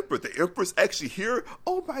and the Emperor. The Emperor's actually here.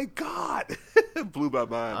 Oh my God. It blew my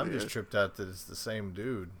mind. I'm just tripped out that it's the same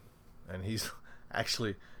dude. And he's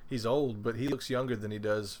old, but he looks younger than he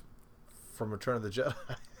does from Return of the Jedi.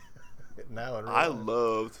 Now in real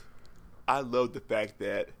life. I loved the fact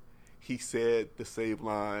that he said the same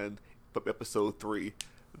line from episode 3.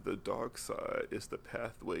 The dark side is the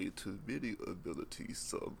pathway to many abilities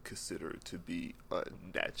some consider to be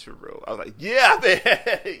unnatural. I was like, yeah,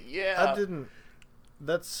 man, yeah.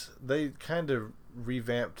 They kind of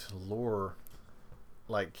revamped lore,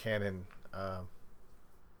 like canon,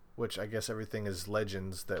 which I guess everything is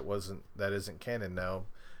legends that isn't canon now.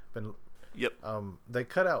 But yep. They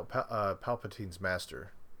cut out Palpatine's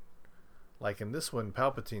master. Like in this one,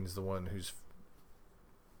 Palpatine's the one who's.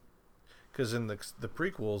 Because in the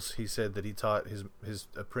prequels, he said that he taught his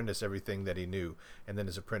apprentice everything that he knew, and then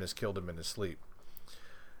his apprentice killed him in his sleep.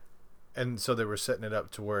 And so they were setting it up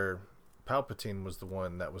to where Palpatine was the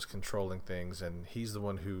one that was controlling things, and he's the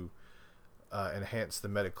one who enhanced the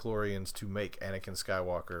midichlorians to make Anakin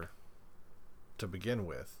Skywalker to begin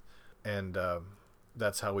with. And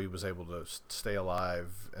that's how he was able to stay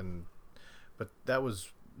alive. But that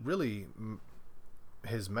was really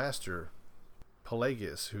his master,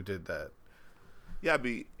 Pelagius, who did that. Yeah, I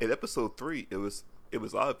mean, in episode 3, it was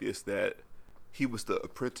obvious that he was the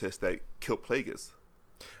apprentice that killed Plagueis.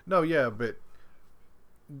 No, yeah, but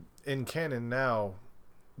in canon now,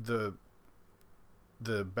 the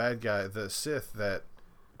bad guy, the Sith that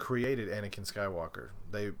created Anakin Skywalker,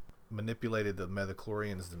 they manipulated the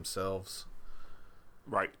midichlorians themselves.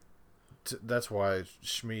 Right. That's why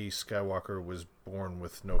Shmi Skywalker was born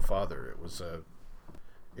with no father.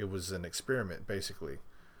 It was an experiment, basically.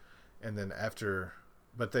 And then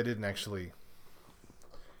but they didn't actually.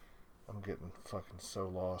 I'm getting fucking so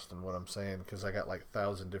lost in what I'm saying because I got like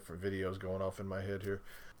 1,000 different videos going off in my head here.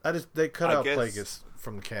 They cut out Plagueis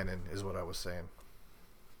from the canon, is what I was saying.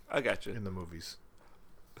 I got you. In the movies.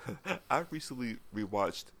 I recently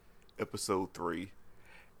rewatched episode 3,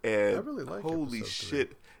 and I really like holy episode shit,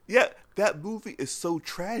 3. Yeah, that movie is so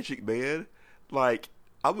tragic, man. Like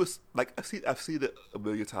I've seen it a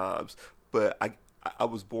million times, but I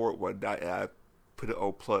was bored one night and I put it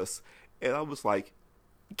on Plus, and I was like,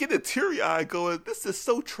 getting teary-eyed, going, "This is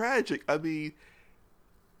so tragic." I mean,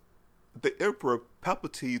 the Emperor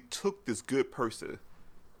Palpatine took this good person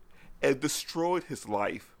and destroyed his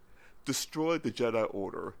life, destroyed the Jedi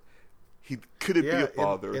Order. He couldn't be a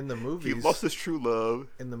father. In the movies, he lost his true love.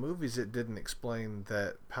 In the movies, it didn't explain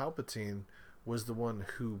that Palpatine was the one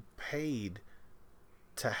who paid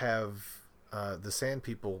to have the Sand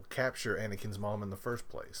People capture Anakin's mom in the first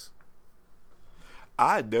place.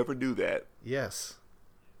 I never knew that. Yes,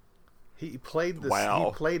 he played this. Wow.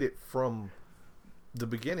 He played it from the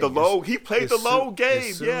beginning. He played the low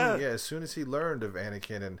game. As soon as he learned of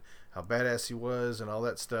Anakin and how badass he was and all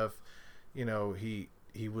that stuff, he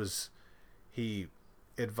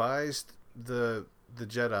advised the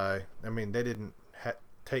Jedi. I mean, they didn't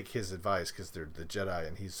take his advice because they're the Jedi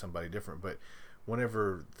and he's somebody different. But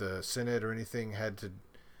whenever the Senate or anything had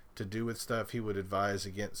to do with stuff, he would advise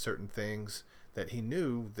against certain things that he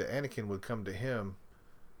knew that Anakin would come to him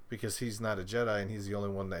because he's not a Jedi and he's the only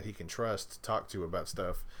one that he can trust to talk to about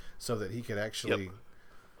stuff, so that he could actually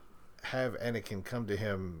have Anakin come to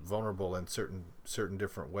him vulnerable in certain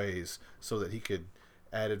different ways, so that he could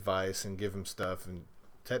add advice and give him stuff, and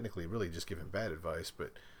technically really just give him bad advice.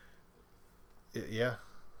 But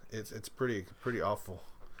it's pretty awful.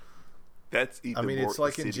 That's even I mean, more it's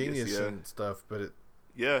like Insidious, ingenious and stuff, but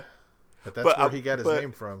yeah. that's But where he got his but-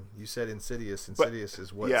 name from. You said Insidious. But- Insidious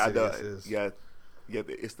is what yeah, I know. Sidious is. Yeah,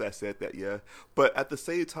 it's that said that. Yeah, but at the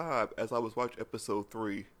same time, as I was watching episode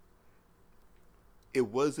 3, it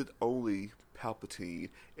wasn't only Palpatine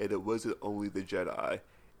and it wasn't only the Jedi.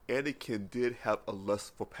 Anakin did have a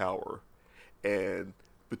lust for power, and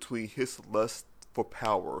between his lust for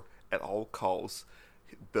power at all costs,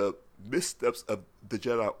 the missteps of the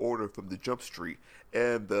Jedi Order from the Jump Street,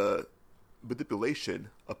 and the manipulation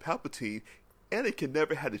of Palpatine, Anakin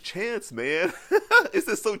never had a chance, man. It's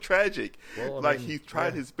just so tragic. Well, I like, mean, he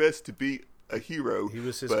tried yeah. his best to be a hero. He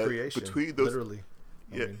was his but creation, between those, literally.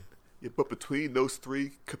 Yeah, but between those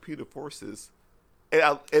three competing forces,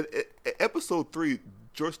 and episode 3,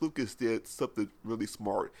 George Lucas did something really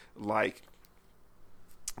smart. Like,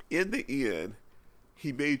 in the end,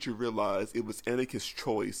 he made you realize it was Anakin's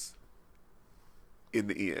choice in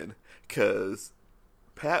the end. Because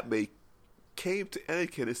Padme came to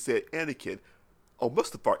Anakin and said, Anakin,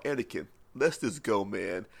 Mustafar, Anakin, let's just go,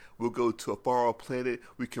 man. We'll go to a far-off planet.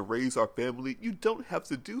 We can raise our family. You don't have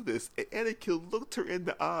to do this. And Anakin looked her in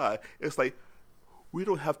the eye. It's like, we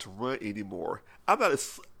don't have to run anymore. I'm not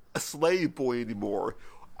a slave boy anymore.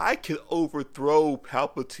 I can overthrow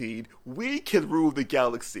Palpatine. We can rule the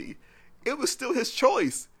galaxy. It was still his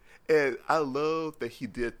choice. And I love that he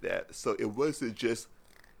did that. So it wasn't just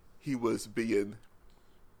it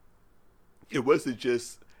wasn't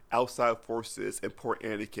just outside forces and poor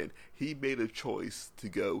Anakin. He made a choice to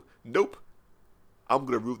go, nope, I'm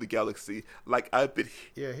going to rule the galaxy. Like I've been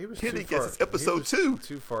he was hinting too far. since episode 2.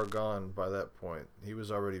 Too far gone by that point. He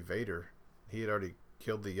was already Vader. He had already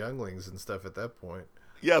killed the younglings and stuff at that point.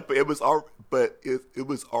 Yeah, but it was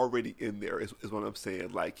already in there. Is what I'm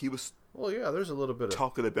saying. Like he was. Well, yeah, there's a little bit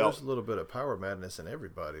of there's a little bit of power madness in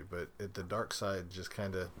everybody, but the dark side just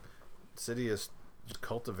kind of Sidious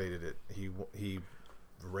cultivated it. He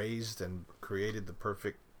raised and created the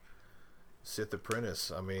perfect Sith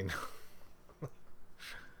apprentice. I mean,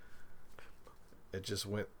 it just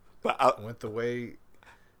went the way,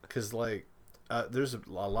 because like there's a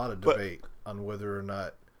lot of debate on whether or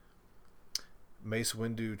not Mace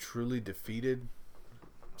Windu truly defeated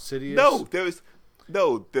Sidious.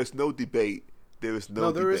 There's no debate. There is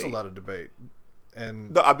no. There is a debate. lot of debate,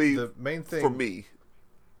 and No, I mean the main thing for me.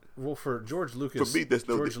 Well, for George Lucas, For me, there's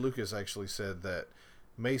no George Lucas actually said that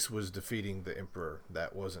Mace was defeating the Emperor.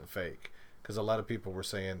 That wasn't fake, because a lot of people were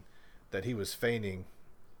saying that he was feigning,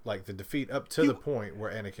 like the defeat up to the point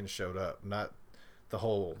where Anakin showed up, not the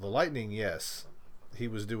lightning. Yes, he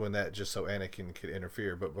was doing that just so Anakin could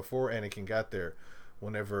interfere. But before Anakin got there,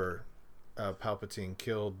 whenever Palpatine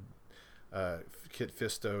killed Kit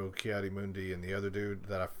Fisto, Ki-Adi-Mundi, and the other dude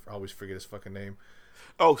that I always forget his fucking name.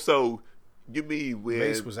 Oh, so you mean when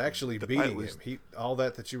Mace was actually beating was... him? All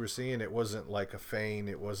that you were seeing, it wasn't like a feign.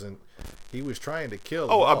 It wasn't. He was trying to kill.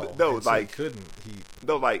 He couldn't.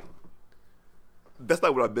 That's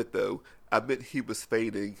not what I meant though. I meant he was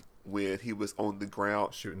feigning when he was on the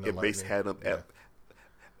ground Shooting the and Mace lightning. had him at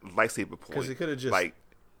lightsaber point. Because he could have just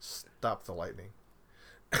stopped the lightning.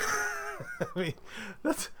 I mean,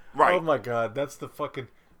 that's right. Oh my god, that's the fucking.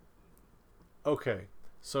 Okay,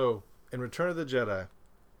 so in Return of the Jedi,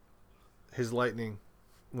 his lightning,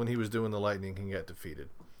 when he was doing the lightning, he got defeated.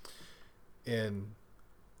 In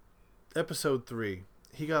Episode 3,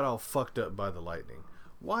 he got all fucked up by the lightning.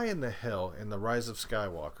 Why in the hell, in the Rise of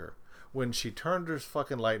Skywalker, when she turned her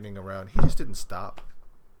fucking lightning around, he just didn't stop?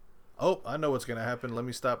 Oh, I know what's gonna happen. Let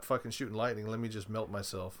me stop fucking shooting lightning. Let me just melt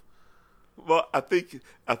myself. Well, I think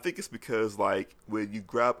it's because like when you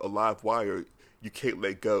grab a live wire, you can't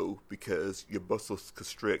let go because your muscles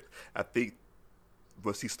constrict. I think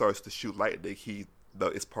once he starts to shoot lightning,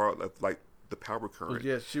 it's part of like the power current. Well,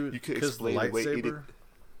 yeah, you can because the explain the way lightsaber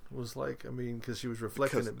was like. I mean, because she was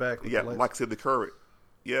reflecting it back. With yeah, the like in the current.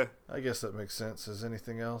 Yeah. I guess that makes sense. As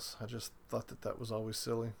anything else, I just thought that was always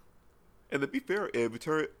silly. And to be fair, in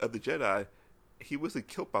Return of the Jedi, he wasn't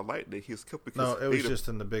killed by lightning. He was killed because No, it was just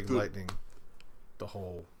in the big lightning, the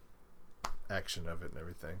whole action of it and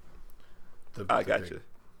everything. I got you.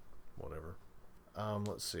 Whatever.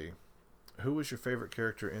 Let's see. Who was your favorite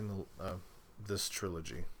character in this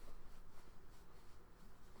trilogy?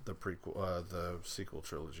 The prequel, the sequel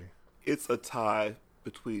trilogy. It's a tie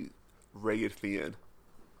between Rey and Finn.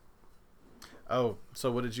 Oh,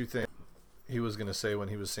 so what did you think he was going to say when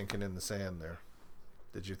he was sinking in the sand there?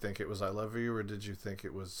 Did you think it was "I love you" or did you think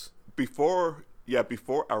it was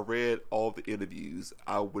before I read all the interviews,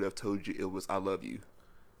 I would have told you it was "I love you."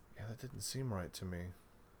 Yeah, that didn't seem right to me.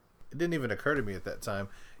 It didn't even occur to me at that time.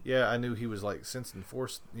 Yeah, I knew he was like sensing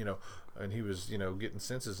force, and he was, getting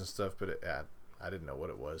senses and stuff, but I didn't know what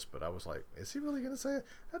it was. But I was like, is he really going to say it?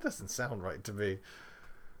 That doesn't sound right to me.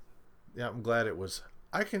 Yeah, I'm glad it was,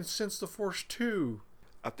 I can sense the force too.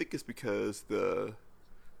 I think it's because the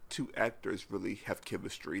two actors really have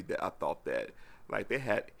chemistry that I thought that like they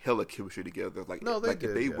had hella chemistry together. Like No, they like did,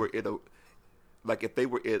 if they yeah. were in a if they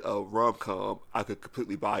were in a rom com, I could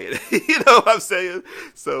completely buy it. You know what I'm saying?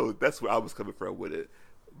 So that's where I was coming from with it.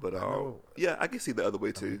 But yeah, I can see the other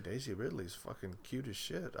way too. I mean, Daisy Ridley's fucking cute as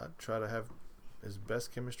shit. I'd try to have as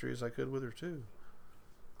best chemistry as I could with her too.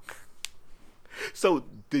 So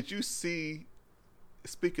did you see?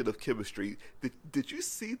 Speaking of chemistry, did you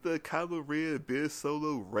see the Kylo Ren, Ben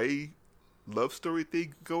Solo, Rey love story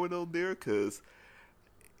thing going on there? Because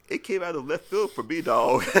it came out of left field for me,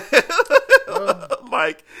 dog.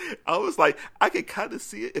 Like, I was like, I can kind of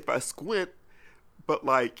see it if I squint, but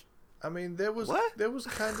like, I mean, there was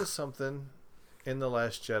kind of something in The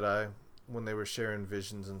Last Jedi when they were sharing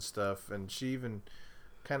visions and stuff, and she even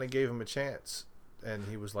kind of gave him a chance, and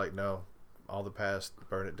he was like, "No, all the past,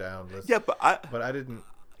 burn it down." but I didn't.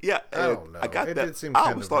 Yeah, I don't know. I got it that. Did seem I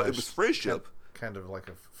kind always of thought it rushed, was friendship. kind of like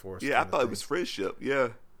a forced. Yeah, I kind of thought it thing. was friendship. Yeah.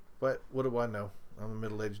 But what do I know? I'm a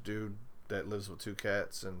middle-aged dude that lives with two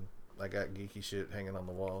cats, and I got geeky shit hanging on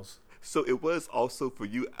the walls. So it was also for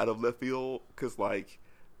you out of left field because like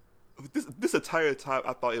this entire time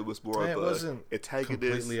I thought it was more It of wasn't a antagonist,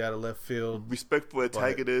 completely out of left field. respectful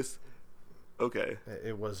antagonist. Okay.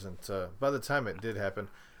 It wasn't. By the time it did happen,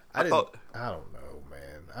 I thought- I don't know,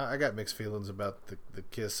 man. I got mixed feelings about the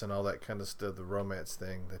kiss and all that kind of stuff, the romance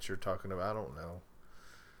thing that you're talking about. I don't know.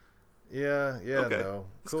 Yeah, Okay. no.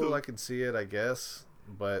 It's Cool, cool. I can see it, I guess.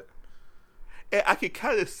 But And I can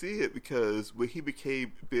kind of see it because when he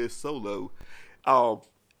became Ben Solo,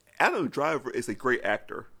 Adam Driver is a great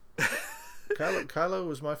actor. Kylo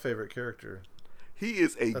was my favorite character. He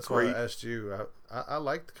is a That's great. why I asked you. I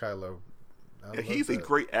liked Kylo. He's a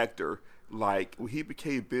great actor. Like when he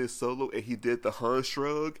became Ben Solo and he did the Han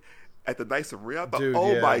shrug at the Knights of Ren, I thought, Dude,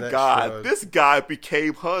 oh yeah, my that god, shrug. this guy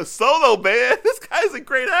became Han Solo, man. This guy's a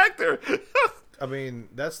great actor. I mean,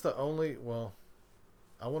 that's the only. Well,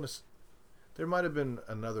 I want to. There might have been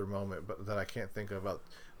another moment, but that I can't think of.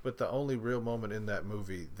 But the only real moment in that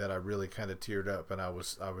movie that I really kind of teared up and I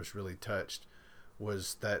was really touched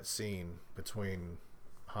was that scene between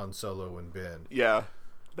Han Solo and Ben. Yeah,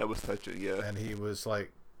 that was touching. Yeah, And he was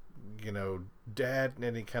like, Dad,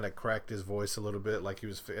 and he kind of cracked his voice a little bit, like he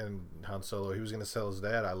was. And Han Solo, he was going to tell his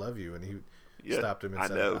dad, "I love you," and he stopped him and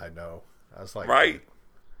said, know. "I know." I was like, Right.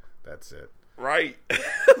 That's it. right,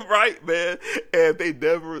 right, man. And they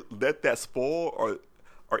never let that spoil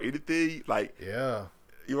or anything. Like, Yeah.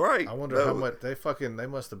 you're right. I wonder how much they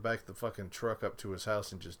must have backed the fucking truck up to his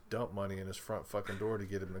house and just dumped money in his front fucking door to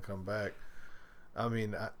get him to come back. I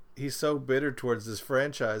mean, he's so bitter towards this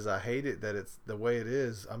franchise. I hate it that it's the way it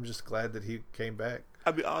is. I'm just glad that he came back.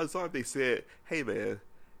 I mean, odds are they said, "Hey, man,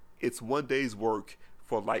 it's one day's work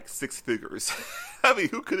for like 6 figures." I mean,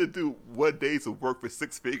 who could do 1 day's of work for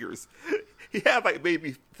 6 figures? He had like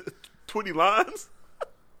maybe 20 lines.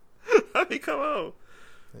 I mean, come on.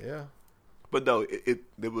 Yeah. But no, it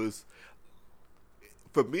was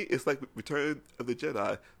for me. It's like Return of the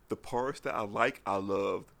Jedi. The parts that I like, I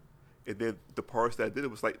loved, and then the parts that I did,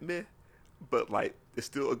 it was like meh. But like, it's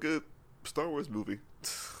still a good Star Wars movie.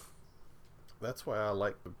 That's why I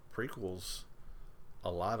like the prequels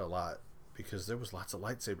a lot. Because there was lots of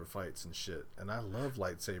lightsaber fights and shit. And I love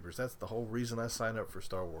lightsabers. That's the whole reason I signed up for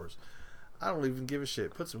Star Wars. I don't even give a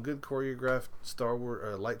shit. Put some good choreographed Star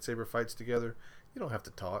Wars lightsaber fights together. You don't have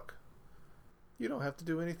to talk. You don't have to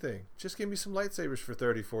do anything. Just give me some lightsabers for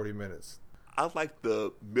 30, 40 minutes. I like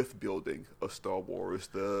the myth building of Star Wars.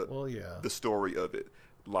 Well, yeah. The story of it.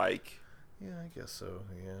 Like, Yeah, I guess so,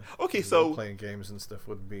 yeah. Okay, The so- role-playing games and stuff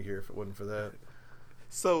wouldn't be here if it wasn't for that.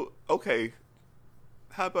 so okay.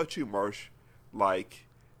 How about you, Marsh? Like,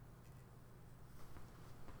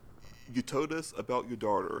 you told us about your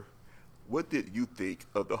daughter. What did you think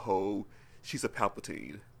of the whole she's a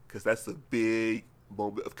Palpatine? Because that's a big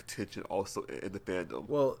moment of contention also in the fandom.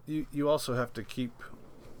 Well, you also have to keep...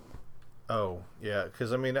 Oh, yeah,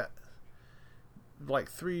 because, I mean, like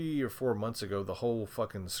 3 or 4 months ago, the whole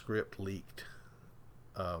fucking script leaked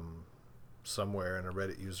somewhere, and a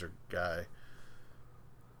Reddit user guy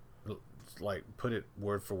like put it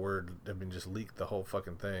word for word. I mean, just leaked the whole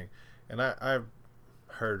fucking thing, and I've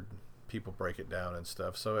heard people break it down and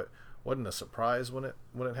stuff, so it wasn't a surprise when it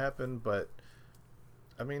happened, but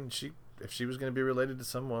I mean, if she was going to be related to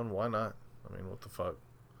someone, why not? I mean, what the fuck?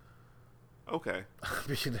 Okay. I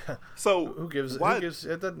mean, So who gives?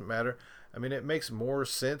 It doesn't matter. I mean, it makes more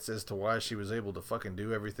sense as to why she was able to fucking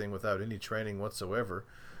do everything without any training whatsoever.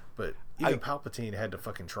 But even Palpatine had to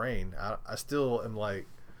fucking train. I still am like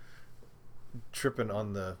tripping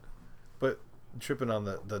on the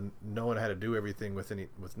knowing how to do everything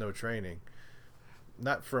with no training.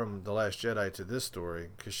 Not from The Last Jedi to this story,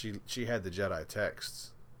 because she had the Jedi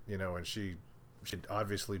texts, you know, and she'd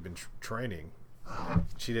obviously been training.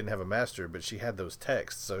 She didn't have a master, but she had those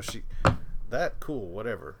texts, so cool,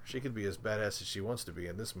 whatever. She could be as badass as she wants to be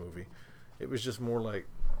in this movie. It was just more like,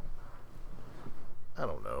 I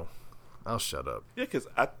don't know. I'll shut up. Yeah, because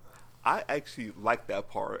I actually like that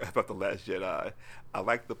part about The Last Jedi. I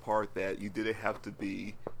like the part that you didn't have to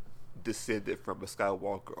be descended from a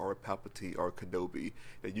Skywalker or a Palpatine or a Kenobi.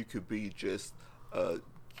 That you could be just a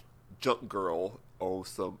junk girl or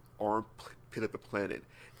some arm pit of a planet,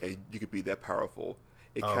 and you could be that powerful.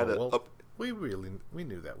 It kind of we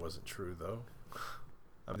knew that wasn't true, though.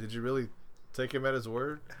 I mean, did you really take him at his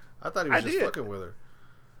word? I thought he was just fucking with her.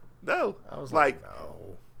 No, I was like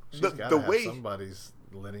no. She's gotta have somebody's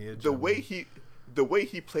lineage. The way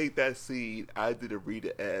he played that scene, I didn't read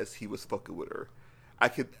it as he was fucking with her. I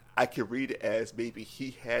could read it as maybe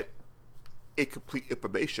he had incomplete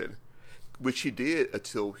information, which he did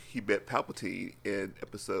until he met Palpatine in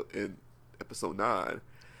episode 9.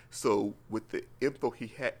 So with the info he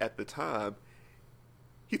had at the time,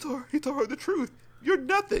 he told her the truth. You're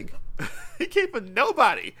nothing. He came from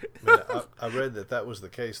nobody. I read that was the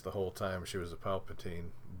case the whole time she was a Palpatine,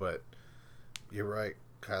 but you're right.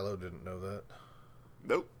 Kylo didn't know that.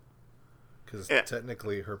 Nope. Because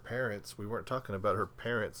technically her parents, we weren't talking about her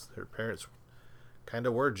parents. Her parents kind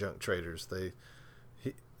of were junk traders.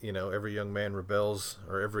 Every young man rebels,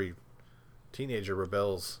 or every teenager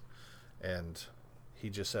rebels, and he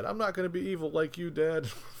just said, I'm not going to be evil like you, Dad.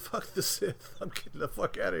 Fuck the Sith. I'm getting the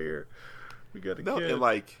fuck out of here. We got a kid. And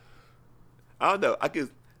like, I don't know.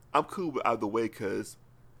 I'm cool with either way because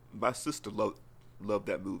my sister loved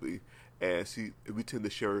that movie, and we tend to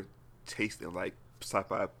share taste in like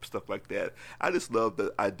sci-fi stuff like that. I just love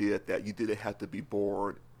the idea that you didn't have to be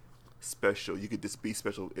born special. You could just be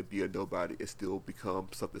special and be a nobody and still become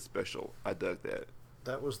something special. I dug that.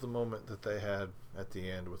 That was the moment that they had at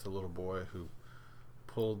the end with the little boy who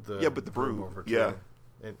pulled the broom over to yeah.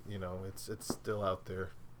 him. And it's still out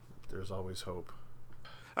there. There's always hope.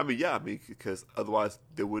 I mean, because otherwise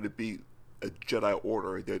there wouldn't be a Jedi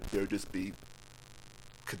Order. There'd just be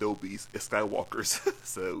Kenobis and Skywalkers.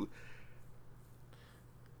 So,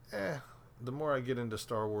 the more I get into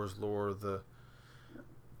Star Wars lore, the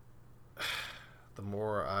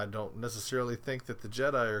more I don't necessarily think that the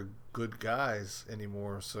Jedi are good guys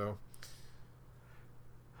anymore. So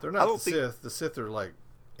they're not the Sith. The Sith are like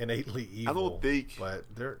innately evil.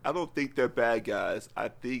 I don't think they're bad guys. I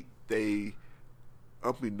think they,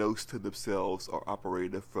 unbeknownst to themselves, are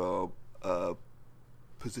operating from a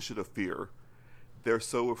position of fear. They're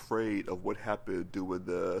so afraid of what happened during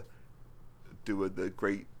the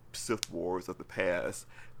great Sith Wars of the past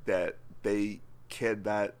that they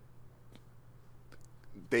cannot.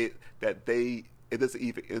 It doesn't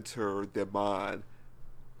even enter their mind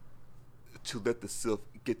to let the Sith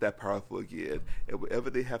get that powerful again, and whatever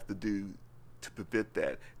they have to do to prevent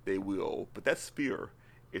that, they will. But that's fear.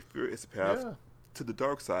 If fear is the path to the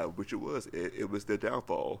dark side, which it was their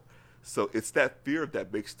downfall. So it's that fear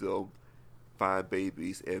that makes them find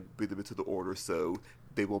babies and bring them into the Order, so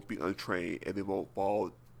they won't be untrained and they won't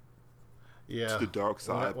fall to the dark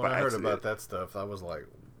side. When I heard about that stuff, I was like,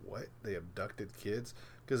 "What? They abducted kids?"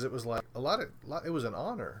 Because it was like it was an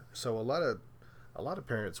honor. So a lot of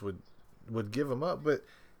parents would give them up, but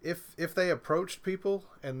if they approached people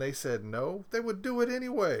and they said no, they would do it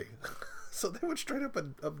anyway. So they would straight up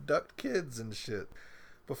abduct kids and shit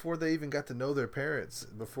before they even got to know their parents,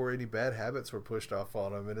 before any bad habits were pushed off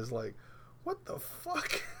on them. And it's like, what the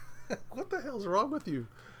fuck? What the hell's wrong with you?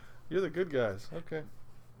 You're the good guys. Okay.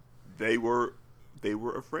 They were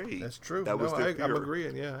afraid. That's true. That was their fear. I'm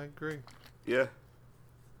agreeing. Yeah, I agree. Yeah.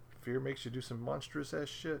 Fear makes you do some monstrous ass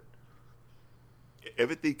shit.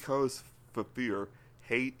 Everything comes from fear.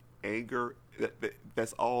 Hate, anger,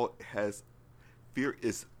 that's all has. Fear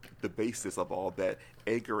is the basis of all that.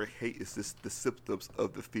 Anger and hate is just the symptoms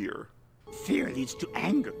of the fear. Fear leads to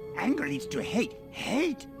anger. Anger leads to hate.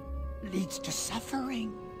 Hate leads to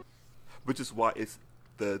suffering. Which is why it's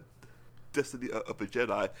the destiny of a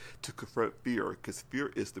Jedi to confront fear, because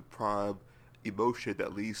fear is the prime emotion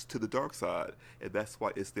that leads to the dark side, and that's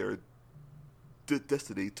why it's their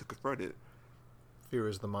destiny to confront it. Fear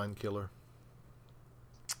is the mind killer.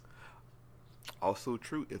 also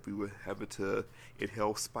true if we were having to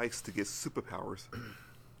inhale spikes to get superpowers.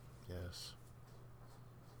 Yes.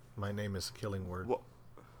 My name is Killing Word. Well,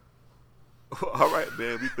 all right,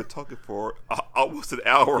 man. We've been talking for almost an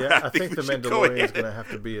hour. Yeah, I think The we should Mandalorian is ahead. going to have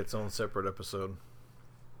to be its own separate episode.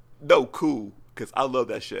 No, cool, because I love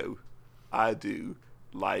that show. I do.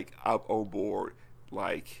 Like, I'm on board.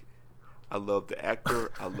 Like, I love the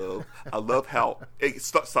actor. I love how. Hey,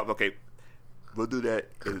 stop. Okay, we'll do that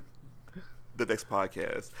in the next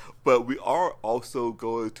podcast. But we are also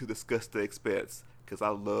going to discuss The Expanse because I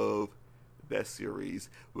love that series.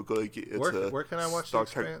 We're going to get into Where can I watch Star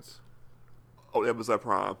The Trek Expanse? on Amazon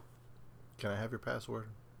Prime. Can I have your password?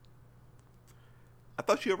 I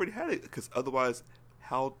thought you already had it because otherwise,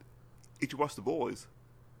 how did you watch The Boys?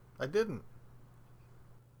 I didn't.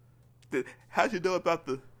 How'd you know about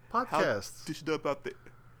the Podcasts. How did you know about the?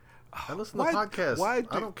 I listen to podcasts. I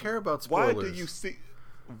don't care about spoilers. Why do you see?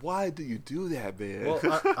 Why do you do that, man?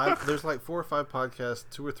 Well, there's like 4 or 5 podcasts,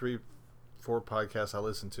 2 or 3, 4 podcasts I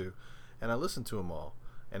listen to, and I listen to them all.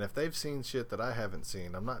 And if they've seen shit that I haven't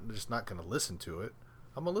seen, I'm not going to listen to it.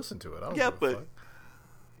 I'm gonna listen to it. I don't give a fuck.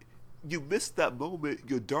 You missed that moment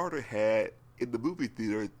your daughter had in the movie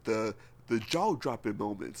theater. The jaw dropping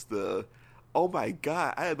moments. The oh my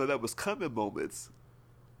god, I didn't know that was coming moments.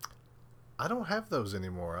 I don't have those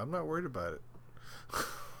anymore. I'm not worried about it.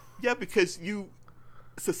 Yeah, because you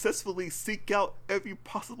successfully seek out every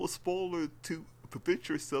possible spoiler to prevent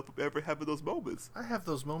yourself from ever having those moments. I have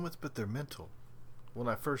those moments, but they're mental. When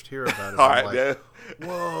I first hear about it, All I'm right, like, man.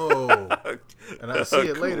 whoa. And I see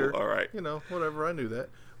it Cool. later. All right. Whatever, I knew that.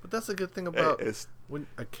 But that's a good thing about It's- when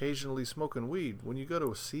occasionally smoking weed. When you go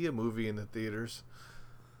to see a movie in the theaters,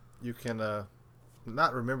 you can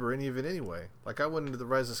not remember any of it anyway. Like I went into the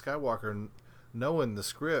Rise of Skywalker knowing the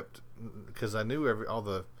script because I knew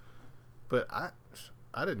but I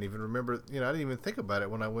didn't even remember. I didn't even think about it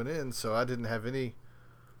when I went in, so I didn't have any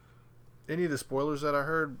of the spoilers that I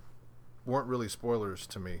heard weren't really spoilers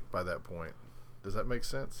to me by that point. Does that make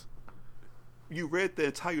sense? You read the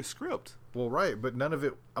entire script. Well, right, but none of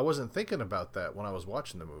it. I wasn't thinking about that when I was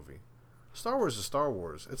watching the movie. Star Wars is Star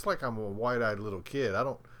Wars. It's like I'm a wide-eyed little kid.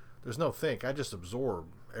 There's no think. I just absorb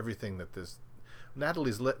everything that this.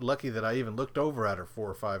 Natalie's lucky that I even looked over at her 4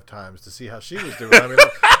 or 5 times to see how she was doing. I mean,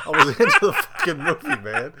 I was into the fucking movie,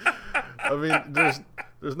 man. I mean,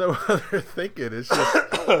 there's no other thinking. It's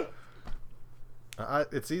just.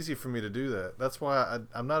 It's easy for me to do that. That's why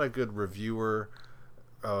I'm not a good reviewer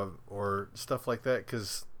or stuff like that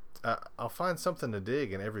because I'll find something to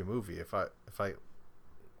dig in every movie. If I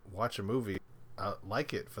watch a movie, I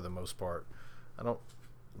like it for the most part. I don't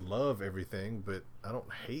love everything, but I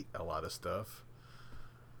don't hate a lot of stuff.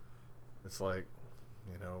 It's like,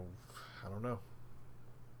 I don't know.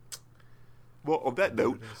 Well, on that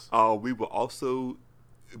note, we will also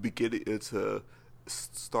be getting into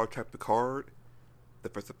Star Trek Picard. The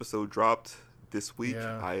first episode dropped this week.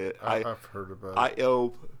 Yeah, I've heard about I it.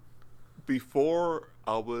 am before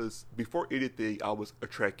anything, I was a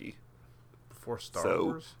Trekkie. Before Star So-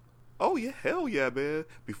 Wars? Oh yeah, hell yeah, man!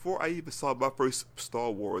 Before I even saw my first Star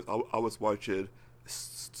Wars, I was watching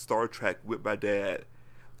Star Trek with my dad,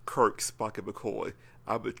 Kirk, Spock, and McCoy.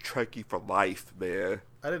 I'm a Trekkie for life, man.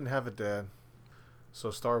 I didn't have a dad, so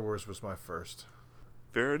Star Wars was my first.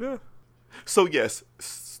 Fair enough. So yes,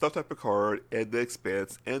 Star Trek Picard and The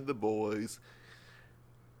Expanse and The Boys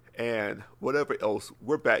and whatever else.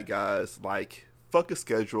 We're back, guys. Like, fuck a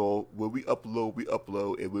schedule. When we upload, we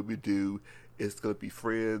upload. And when we do, it's going to be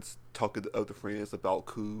friends talking to other friends about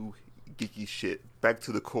cool, geeky shit. Back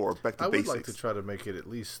to the core. Back to I basics. would like to try to make it at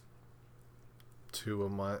least 2 a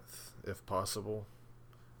month, if possible.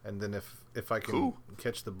 And then if I can Cool.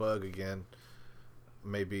 catch the bug again,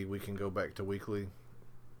 maybe we can go back to weekly.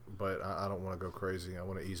 But I don't want to go crazy. I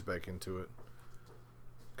want to ease back into it.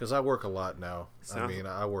 Because I work a lot now.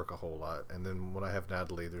 I work a whole lot. And then when I have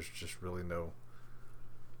Natalie, there's just really no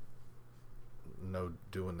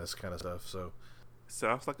doing this kind of stuff.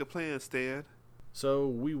 Sounds like a plan, Stan. So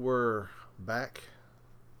we were back.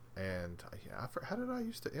 And how did I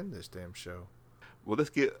used to end this damn show? Well, let's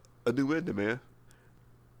get a new ending, man.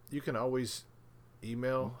 You can always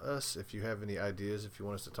email us if you have any ideas, if you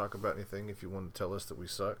want us to talk about anything, if you want to tell us that we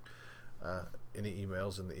suck. Any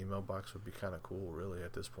emails in the email box would be kind of cool, really,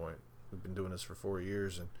 at this point. We've been doing this for 4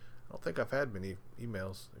 years, and I don't think I've had many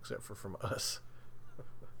emails except for from us.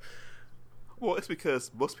 Well, it's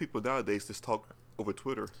because most people nowadays just talk over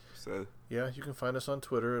Twitter. So Yeah, you can find us on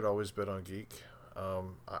Twitter at Always Bet on Geek.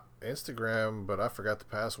 Instagram, but I forgot the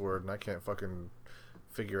password, and I can't fucking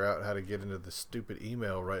figure out how to get into the stupid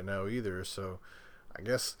email right now either, so I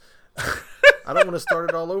guess I don't want to start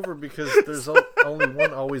it all over because there's only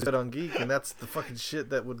one Always Bet on Geek, and that's the fucking shit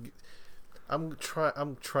that would. I'm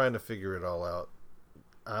trying to figure it all out.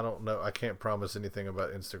 I don't know. I can't promise anything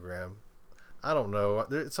about Instagram. I don't know.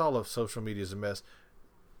 It's all of social media is a mess.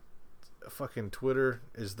 Fucking Twitter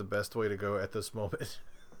is the best way to go at this moment.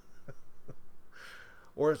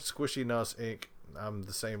 Or Squishy Nos Inc. I'm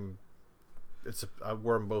the same. I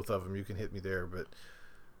worm both of them. You can hit me there, but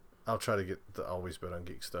I'll try to get the Always Bet on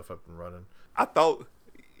Geek stuff up and running. I thought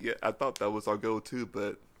that was our goal too,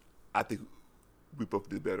 but I think we both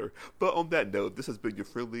did better. But on that note, this has been your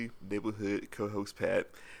friendly neighborhood co-host Pat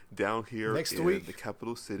down here Next in week, the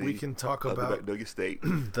capital city. we can talk of about the Magnolia State.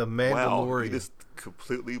 the Wow, Mandalorian. you just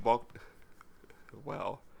completely walked.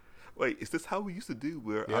 Wow. Wait, is this how we used to do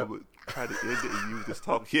where I Yep. would try to end it and you would just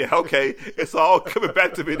talk? Yeah, okay. It's all coming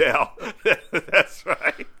back to me now. That's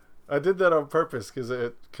right. I did that on purpose because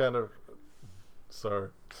it kind of. Sorry.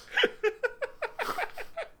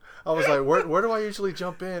 I was like, where do I usually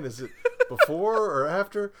jump in? Is it before or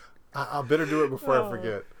after? I better do it before I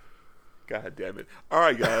forget. God damn it. All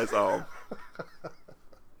right, guys.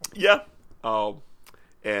 Yeah.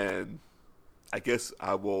 And I guess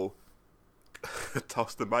I will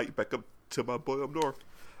toss the mic back up to my boy up north.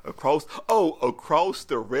 Across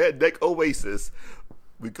the redneck oasis,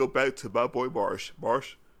 we go back to my boy Marsh.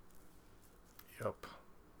 Marsh? Yep.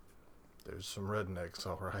 There's some rednecks,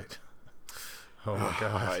 all right. Oh my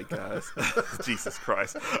god. All right, guys. Jesus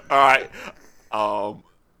Christ. All right.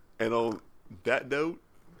 And on that note,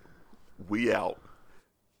 we out.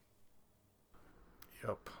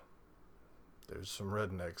 Yep. There's some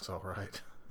rednecks, all right.